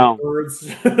 No,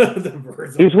 the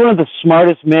birds. He's one of the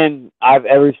smartest men I've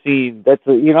ever seen.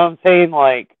 You know what I'm saying?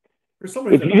 Like,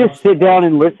 if you just sit down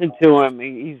and listen to him,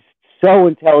 he's so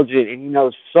intelligent and he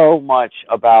knows so much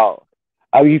about.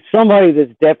 I mean, somebody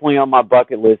that's definitely on my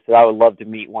bucket list that I would love to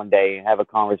meet one day and have a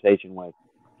conversation with.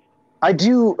 I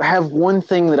do have one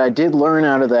thing that I did learn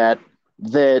out of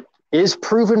that is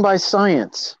proven by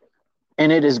science,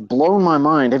 and it has blown my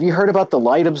mind. Have you heard about the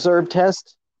light observed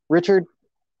test, Richard?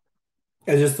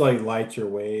 It's just like lights or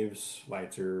waves,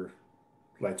 lights or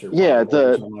Yeah,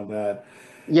 or something like that.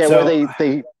 Yeah, so, where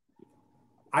they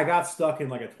I got stuck in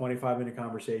like a 25-minute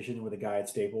conversation with a guy at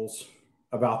Staples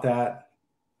about that.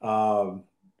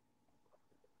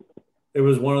 It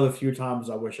was one of the few times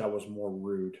I wish I was more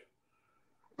rude.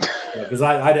 Because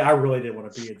I really didn't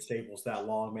want to be in Staples that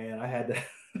long, man. I had to.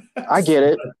 I get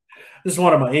it. This is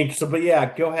one of my ink. So, but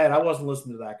yeah, go ahead. I wasn't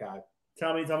listening to that guy.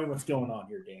 Tell me what's going on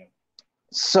here, Dan.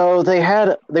 So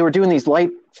they were doing these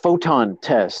light photon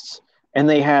tests, and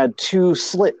they had two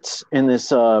slits in this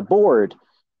board,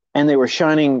 and they were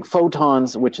shining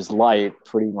photons, which is light,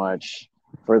 pretty much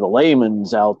for the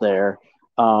layman's out there.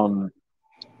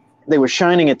 They were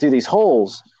shining it through these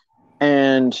holes,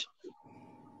 and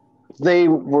they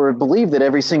were believed that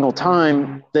every single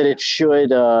time that it should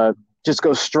just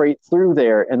go straight through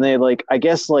there. And they I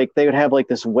guess they would have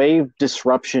this wave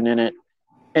disruption in it,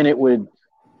 and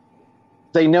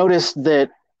they noticed that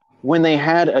when they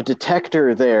had a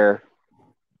detector there,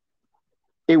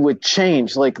 it would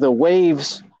change. The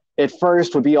waves at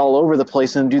first would be all over the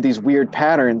place and do these weird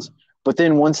patterns. But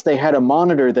then once they had a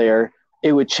monitor there,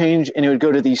 it would change and it would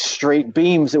go to these straight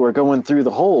beams that were going through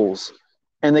the holes.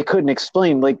 And they couldn't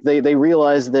explain. They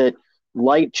realized that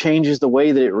light changes the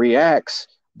way that it reacts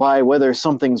by whether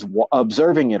something's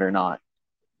observing it or not.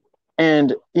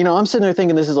 And, I'm sitting there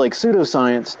thinking this is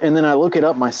pseudoscience. And then I look it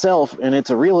up myself, and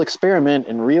it's a real experiment,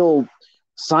 and real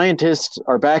scientists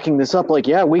are backing this up.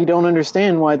 Yeah, we don't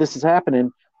understand why this is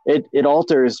happening. It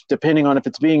alters depending on if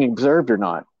it's being observed or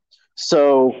not.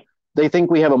 So they think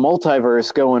we have a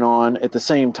multiverse going on at the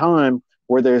same time,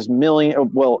 where there's an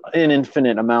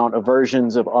infinite amount of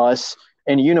versions of us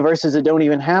and universes that don't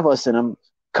even have us in them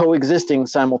coexisting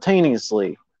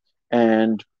simultaneously.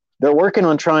 And they're working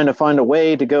on trying to find a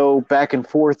way to go back and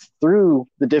forth through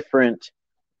the different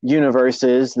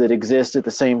universes that exist at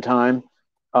the same time,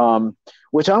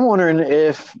 which I'm wondering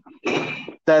if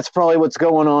that's probably what's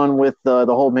going on with the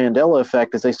whole Mandela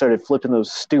effect, as they started flipping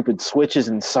those stupid switches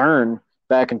in CERN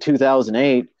back in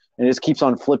 2008, and it just keeps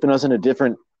on flipping us into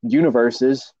different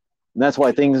universes. And that's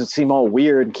why things seem all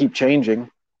weird and keep changing.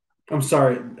 I'm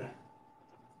sorry.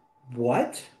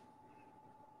 What?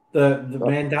 The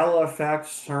Mandela effect,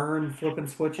 CERN, flipping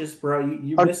switches, bro.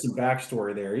 You missed some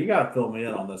backstory there. You got to fill me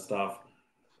in on this stuff.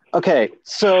 Okay,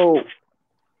 so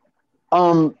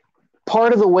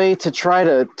part of the way to try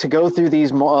to go through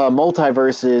these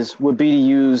multiverses would be to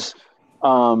use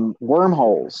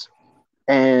wormholes,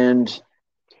 and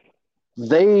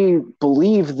they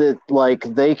believe that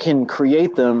they can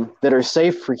create them that are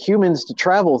safe for humans to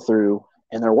travel through,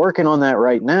 and they're working on that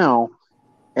right now.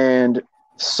 And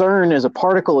CERN is a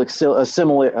particle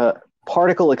accelerator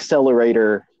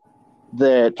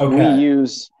that we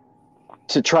use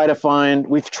to try to find.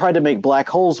 We've tried to make black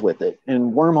holes with it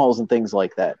and wormholes and things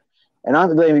like that. And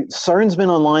CERN's been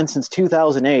online since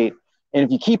 2008. And if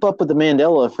you keep up with the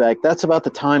Mandela effect, that's about the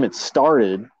time it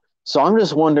started. So I'm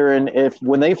just wondering if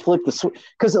when they flip the switch,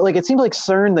 because it seems like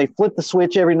CERN, they flip the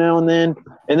switch every now and then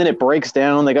it breaks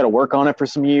down. They got to work on it for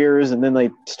some years, and then they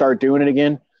start doing it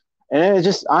again. And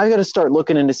I got to start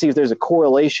looking in to see if there's a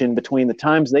correlation between the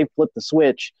times they flip the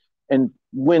switch and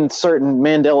when certain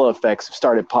Mandela effects have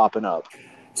started popping up.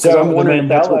 So I'm wondering if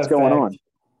that's what's going on.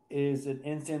 Is an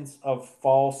instance of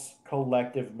false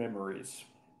collective memories.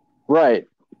 Right.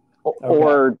 Okay.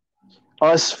 Or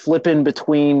us flipping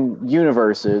between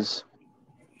universes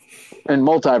and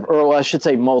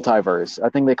multiverse. I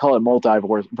think they call it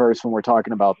multiverse when we're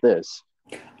talking about this.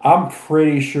 I'm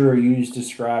pretty sure you just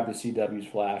described the CW's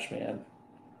Flash, man.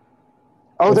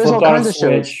 Oh, there's all kinds of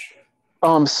shows.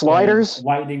 Sliders.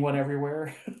 Lightning went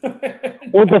everywhere.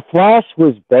 Well, the Flash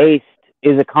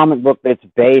is a comic book that's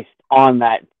based on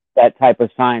that type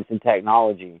of science and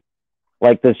technology,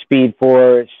 like the Speed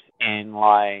Force, and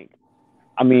they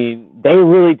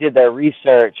really did their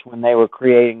research when they were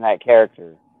creating that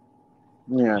character.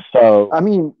 Yeah. So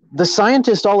the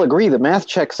scientists all agree the math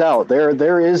checks out.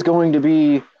 There is going to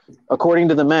be, according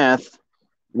to the math,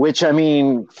 which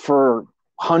for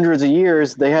hundreds of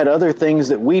years they had other things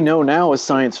that we know now as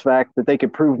science fact that they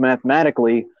could prove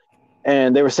mathematically,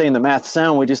 and they were saying the math's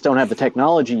sound, we just don't have the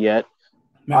technology yet.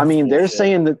 They're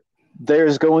saying that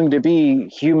there's going to be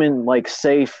human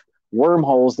safe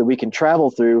wormholes that we can travel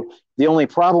through. The only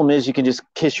problem is you can just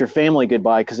kiss your family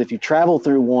goodbye, because if you travel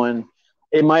through one,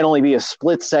 it might only be a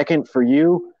split second for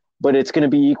you, but it's going to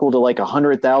be equal to like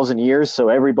 100,000 years. So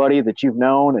everybody that you've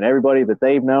known and everybody that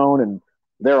they've known, and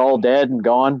they're all dead and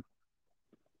gone.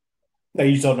 Yeah,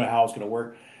 you just don't know how it's going to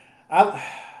work. I,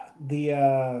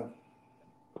 the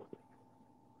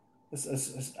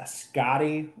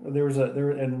Scotty, there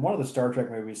in one of the Star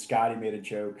Trek movies, Scotty made a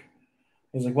joke.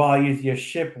 He's like, "Well, you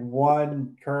ship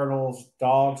one colonel's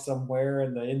dog somewhere,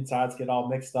 and the insides get all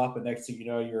mixed up, and next thing you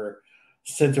know, you're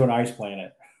sent to an ice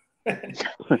planet." Dude,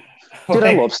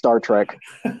 I love Star Trek.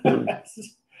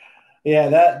 Yeah,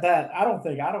 that I don't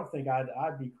think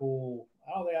I'd be cool.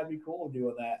 I don't think I'd be cool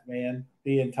doing that, man.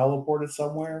 Being teleported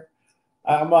somewhere.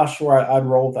 I'm not sure I'd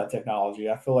roll with that technology.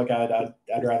 I feel like I'd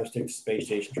rather stick to space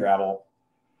station travel.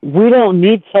 We don't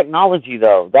need technology,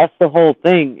 though. That's the whole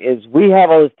thing. Is we have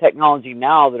all this technology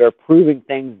now that are proving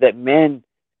things that men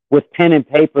with pen and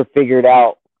paper figured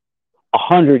out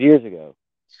 100 years ago.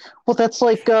 Well, that's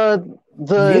like you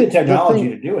need technology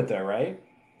to do it, though, right?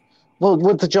 Well,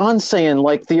 what the John's saying,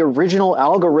 like the original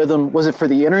algorithm, was it for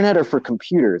the internet or for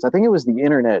computers? I think it was the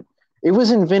internet. It was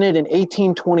invented in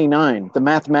 1829. The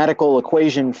mathematical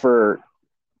equation for,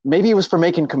 maybe it was for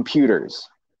making computers.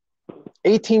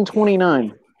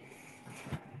 1829.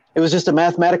 It was just a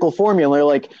mathematical formula. They're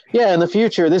like, yeah, in the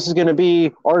future, this is going to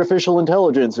be artificial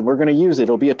intelligence, and we're going to use it.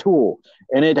 It'll be a tool.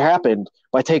 And it happened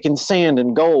by taking sand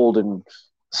and gold and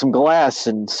some glass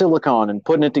and silicon and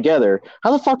putting it together.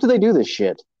 How the fuck do they do this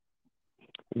shit?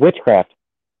 Witchcraft.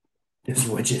 It's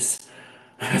witches.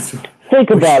 Think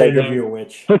about it. Interview a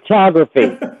witch.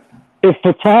 Photography. If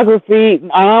photography,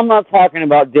 I'm not talking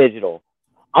about digital.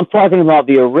 I'm talking about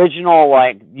the original,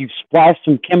 like you splash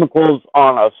some chemicals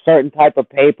on a certain type of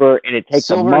paper and it takes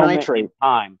Silver a moment nitrate. in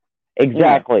time.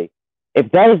 Exactly. Yeah.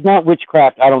 If that is not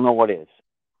witchcraft, I don't know what is.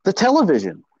 The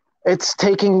television. It's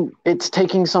taking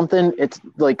something, it's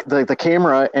like the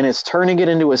camera, and it's turning it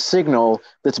into a signal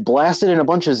that's blasted in a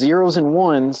bunch of zeros and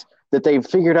ones that they've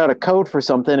figured out a code for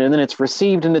something, and then it's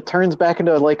received and it turns back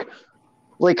into like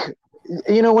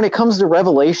you know, when it comes to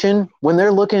Revelation, when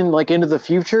they're looking like into the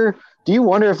future, do you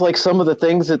wonder if like some of the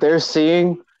things that they're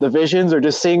seeing, the visions, are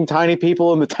just seeing tiny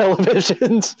people in the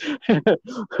televisions and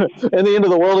the end of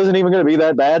the world isn't even going to be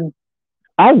that bad?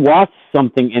 I watched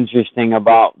something interesting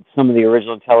about some of the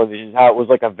original televisions, how it was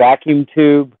like a vacuum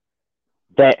tube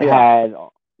that had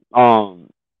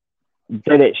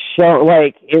that it showed,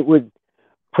 like it would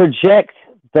project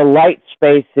the light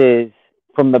spaces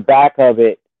from the back of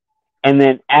it and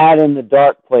then add in the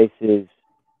dark places,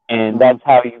 and that's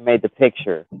how you made the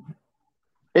picture.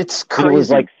 It's crazy. And it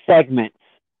was like segments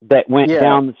that went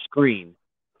down the screen.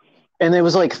 And it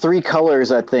was like 3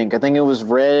 colors, I think. I think it was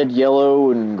red, yellow,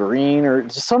 and green, or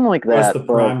just something like that. That's the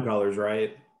prime colors,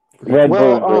 right? Red,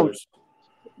 blue, colors.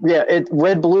 Yeah,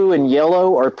 red, blue, and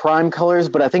yellow are prime colors,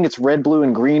 but I think it's red, blue,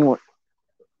 and green.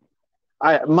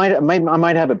 I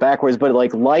might have it backwards, but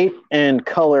like light and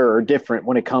color are different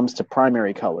when it comes to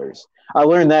primary colors. I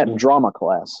learned that in drama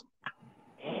class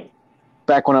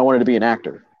back when I wanted to be an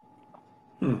actor.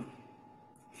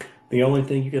 The only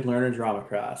thing you could learn in drama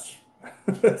class.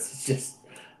 It's just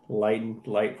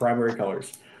light primary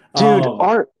colors. Dude,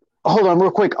 hold on real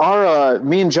quick.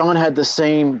 Me and John had the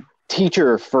same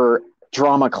teacher for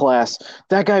drama class.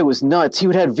 That guy was nuts. He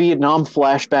would have Vietnam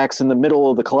flashbacks in the middle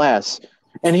of the class.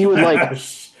 And he would like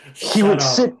he would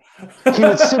sit at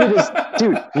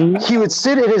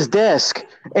his desk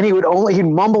and he'd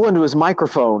mumble into his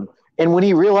microphone. And when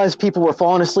he realized people were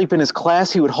falling asleep in his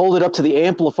class, he would hold it up to the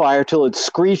amplifier till it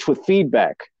screeched with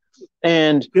feedback.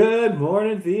 And good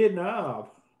morning, Vietnam.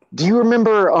 Do you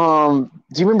remember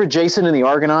Jason and the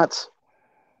Argonauts?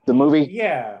 The movie?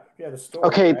 Yeah, the story.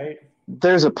 Okay, right?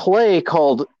 There's a play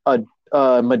called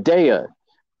Medea,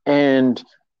 and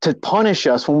to punish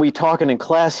us when we talking in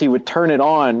class, he would turn it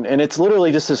on, and it's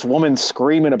literally just this woman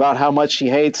screaming about how much she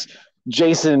hates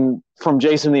Jason from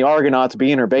Jason and the Argonauts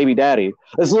being her baby daddy.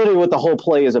 That's literally what the whole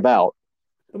play is about.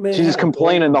 She's just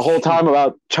complaining the whole time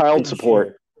about child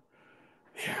support.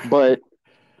 But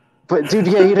dude,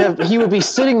 yeah, he would be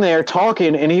sitting there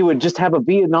talking, and he would just have a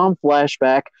Vietnam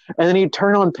flashback, and then he'd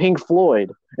turn on Pink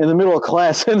Floyd in the middle of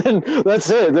class, and then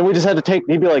that's it. Then we just had to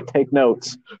he'd be like, take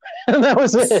notes. And that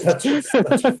was it. Such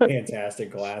a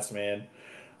fantastic class, man.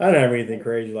 I don't have anything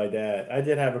crazy like that. I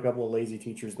did have a couple of lazy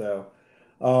teachers, though.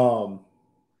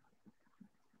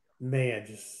 Man,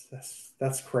 just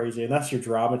that's crazy. And that's your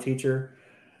drama teacher.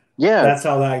 Yeah. That's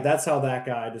how that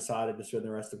guy decided to spend the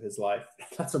rest of his life.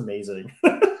 That's amazing.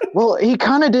 Well, he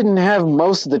kind of didn't have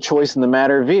most of the choice in the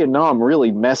matter. Vietnam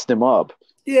really messed him up.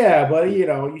 Yeah, but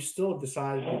you still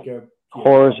decided to go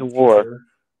horrors of war.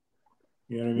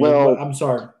 You know what I mean? Well, but I'm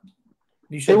sorry.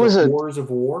 You said it was the a horrors of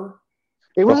war?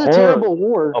 it was The a terrible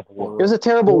horror war. of war. It was a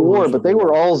terrible war, Horrors but of they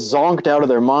were war. all zonked out of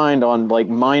their mind on like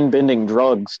mind-bending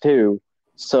drugs too.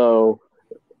 So,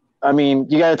 I mean,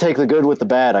 you got to take the good with the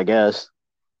bad, I guess.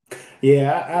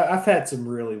 Yeah, I've had some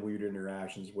really weird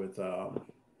interactions with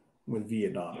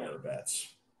Vietnam era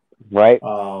vets. Right?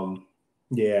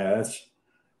 Yeah, it's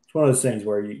one of those things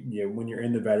where you know when you're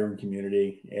in the veteran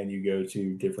community and you go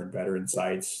to different veteran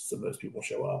sites, some of those people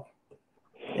show up,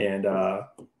 and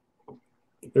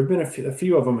there've been a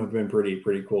few of them have been pretty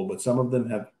cool, but some of them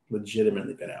have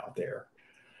legitimately been out there,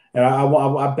 and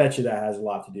I bet you that has a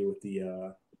lot to do with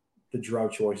the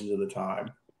drug choices of the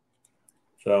time.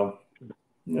 So,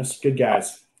 yes, good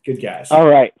guys, good guys. All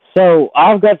right. So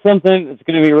I've got something that's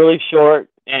going to be really short,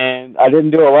 and I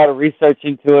didn't do a lot of research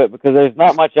into it because there's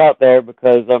not much out there.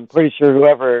 Because I'm pretty sure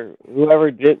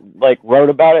whoever did wrote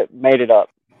about it made it up,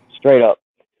 straight up.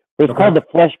 It's Okay. called the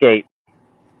Fleshgate.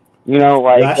 You know,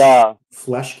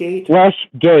 Fleshgate.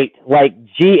 Fleshgate, like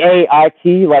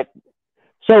GAIT, like.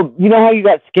 So you know how you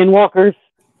got skinwalkers?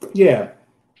 Yeah.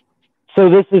 So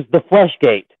this is the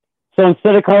Fleshgate. So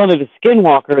instead of calling it a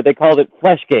skinwalker, they called it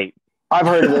Fleshgate. I've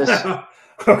heard of this. Okay.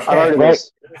 I've heard of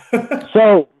this.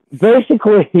 So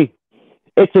basically,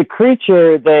 it's a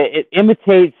creature that it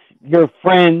imitates your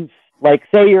friends. Like,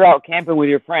 say you're out camping with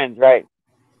your friends, right?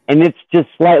 And it's just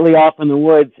slightly off in the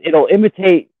woods. It'll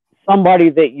imitate somebody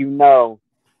that you know,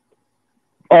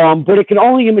 but it can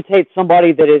only imitate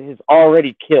somebody that it has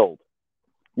already killed.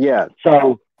 Yeah.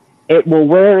 So it will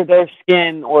wear their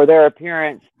skin or their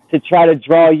appearance to try to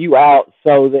draw you out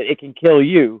so that it can kill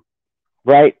you,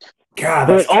 right? God,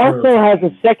 But it also has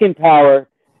a second power,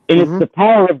 and it's the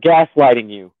power of gaslighting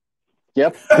you.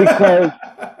 Yep. Because,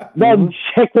 no,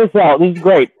 check this out. This is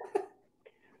great.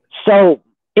 So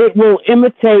it will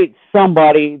imitate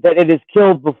somebody that it has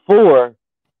killed before,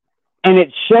 and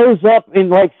it shows up in,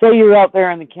 like, say you're out there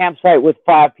in the campsite with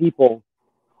 5 people.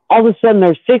 All of a sudden,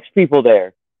 there's 6 people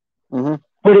there. Mm-hmm.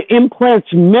 But it implants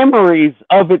memories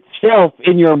of itself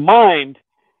in your mind,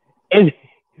 and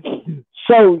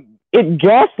so it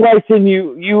gaslights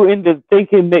you into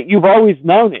thinking that you've always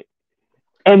known it,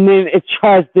 and then it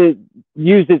tries to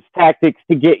use its tactics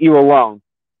to get you alone.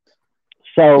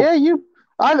 So yeah,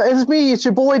 it's me. It's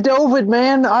your boy David,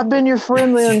 man. I've been your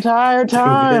friend the entire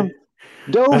time.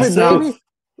 David, baby.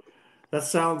 That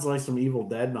sounds like some Evil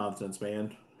Dead nonsense,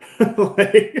 man.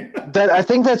 I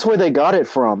think that's where they got it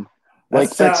from.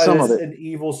 Like that's some of it. An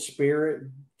evil spirit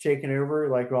taking over.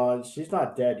 Like, well, she's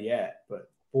not dead yet,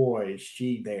 but boy, is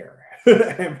she there.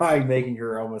 And by making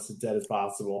her almost as dead as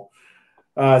possible.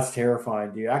 It's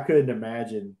terrifying, dude. I couldn't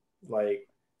imagine, like,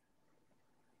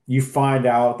 you find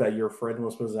out that your friend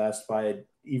was possessed by an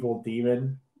evil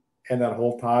demon, and that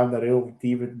whole time that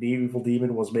evil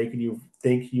demon was making you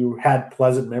think you had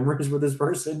pleasant memories with this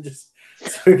person just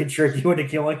so he could trick you into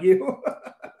killing you.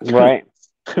 Right.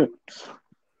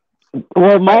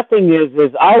 Well, my thing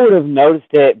is I would have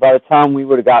noticed it by the time we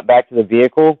would have got back to the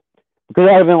vehicle, because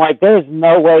I would have been like, there's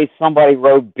no way somebody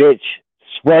rode bitch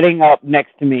sweating up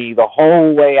next to me the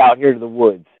whole way out here to the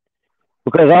woods,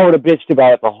 because I would have bitched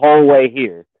about it the whole way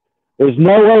here. There's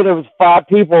no way there was 5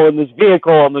 people in this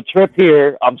vehicle on the trip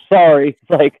here. I'm sorry.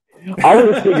 Like, I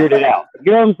would have figured it out.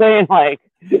 You know what I'm saying? Like,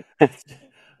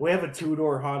 we have a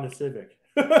 2-door Honda Civic.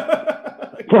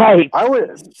 Right. I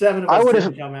would. 7 of us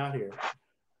didn't come out here.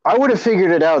 I would have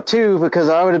figured it out too, because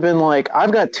I would have been like,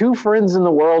 I've got 2 friends in the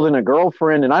world and a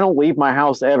girlfriend, and I don't leave my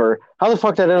house ever. How the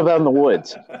fuck did I end up out in the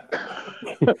woods?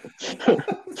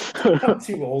 I'm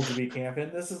too old to be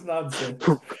camping. This is nonsense.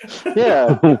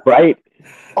 Yeah. Right.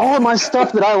 All of my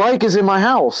stuff that I like is in my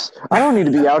house. I don't need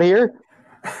to be out here.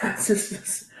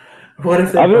 What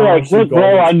if I'd be like, look,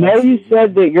 bro, I know you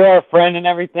said that you're our friend and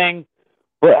everything,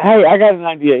 but hey, I got an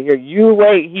idea here. You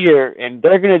wait here, and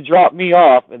they're going to drop me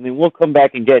off, and then we'll come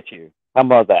back and get you. How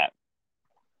about that?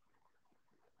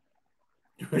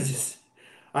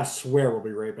 I swear we'll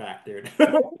be right back, dude.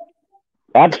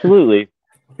 Absolutely.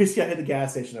 We just got to hit the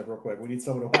gas station up real quick. We need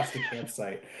someone to watch the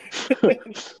campsite.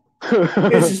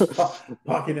 It's just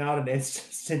popping out an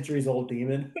centuries-old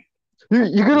demon.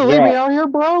 You're going to leave me out here,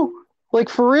 bro? Like,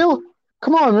 for real?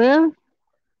 Come on, man.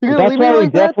 You're That's why we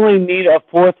definitely need a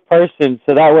 4th person,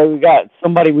 so that way we got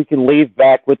somebody we can leave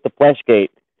back with the Fleshgate.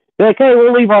 Be like, hey,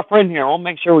 we'll leave our friend here. We'll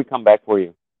make sure we come back for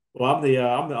you. Well, I'm the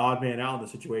odd man out in the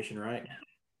situation, right?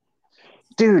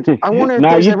 Dude, I wonder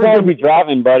if you'd probably be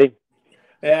driving, buddy.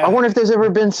 Yeah. I wonder if there's ever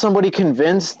been somebody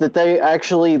convinced that they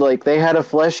actually like they had a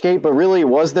flesh gate, but really it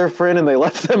was their friend, and they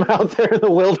left them out there in the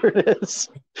wilderness.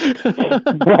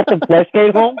 Brought the flesh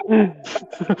gate home.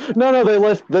 No,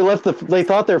 they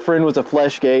thought their friend was a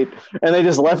flesh gate, and they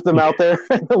just left them out there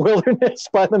in the wilderness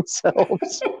by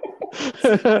themselves.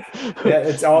 Yeah,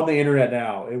 it's on the internet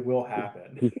now. It will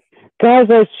happen. Guys,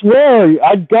 I swear,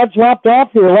 I got dropped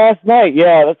off here last night.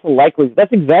 Yeah,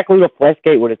 that's exactly what a flesh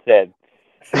gate would have said.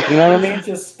 You know what I mean?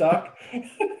 Just stuck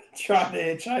trying to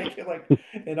hitchhike like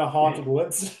in a haunted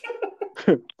woods.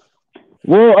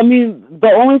 Well, I mean,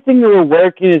 the only thing that would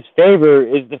work in his favor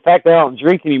is the fact that I don't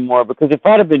drink anymore. Because if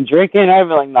I'd have been drinking, I'd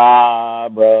be like, nah,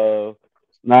 bro.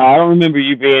 Nah, I don't remember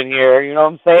you being here. You know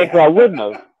what I'm saying? Because I wouldn't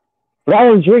have. But I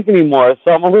don't drink anymore,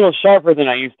 so I'm a little sharper than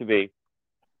I used to be.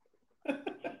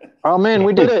 Oh, man,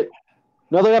 we did it.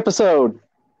 Another episode.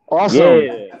 Awesome.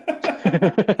 Yeah.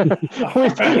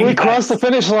 we crossed the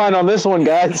finish line on this one,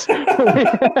 guys.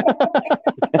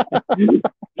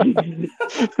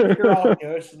 You're all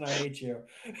ghosts and I hate you.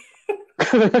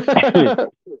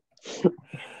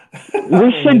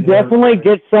 We should definitely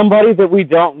get somebody that we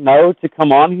don't know to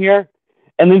come on here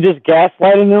and then just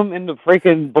gaslighting them into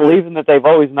freaking believing that they've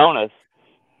always known us.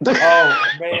 Oh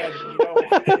man, you know what?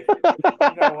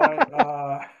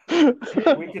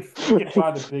 We could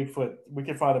find a Bigfoot. We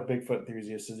could find a Bigfoot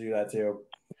enthusiast to do that too.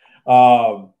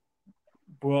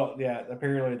 Well, yeah.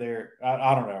 Apparently, they're.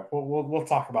 I don't know. We'll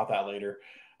talk about that later.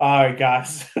 All right,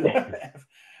 guys.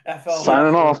 FLF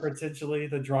Signing off. Potentially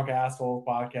the Drunk Asshole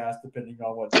podcast, depending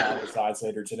on what Tom decides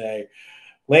later today.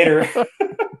 Later.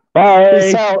 Bye.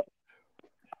 Peace out.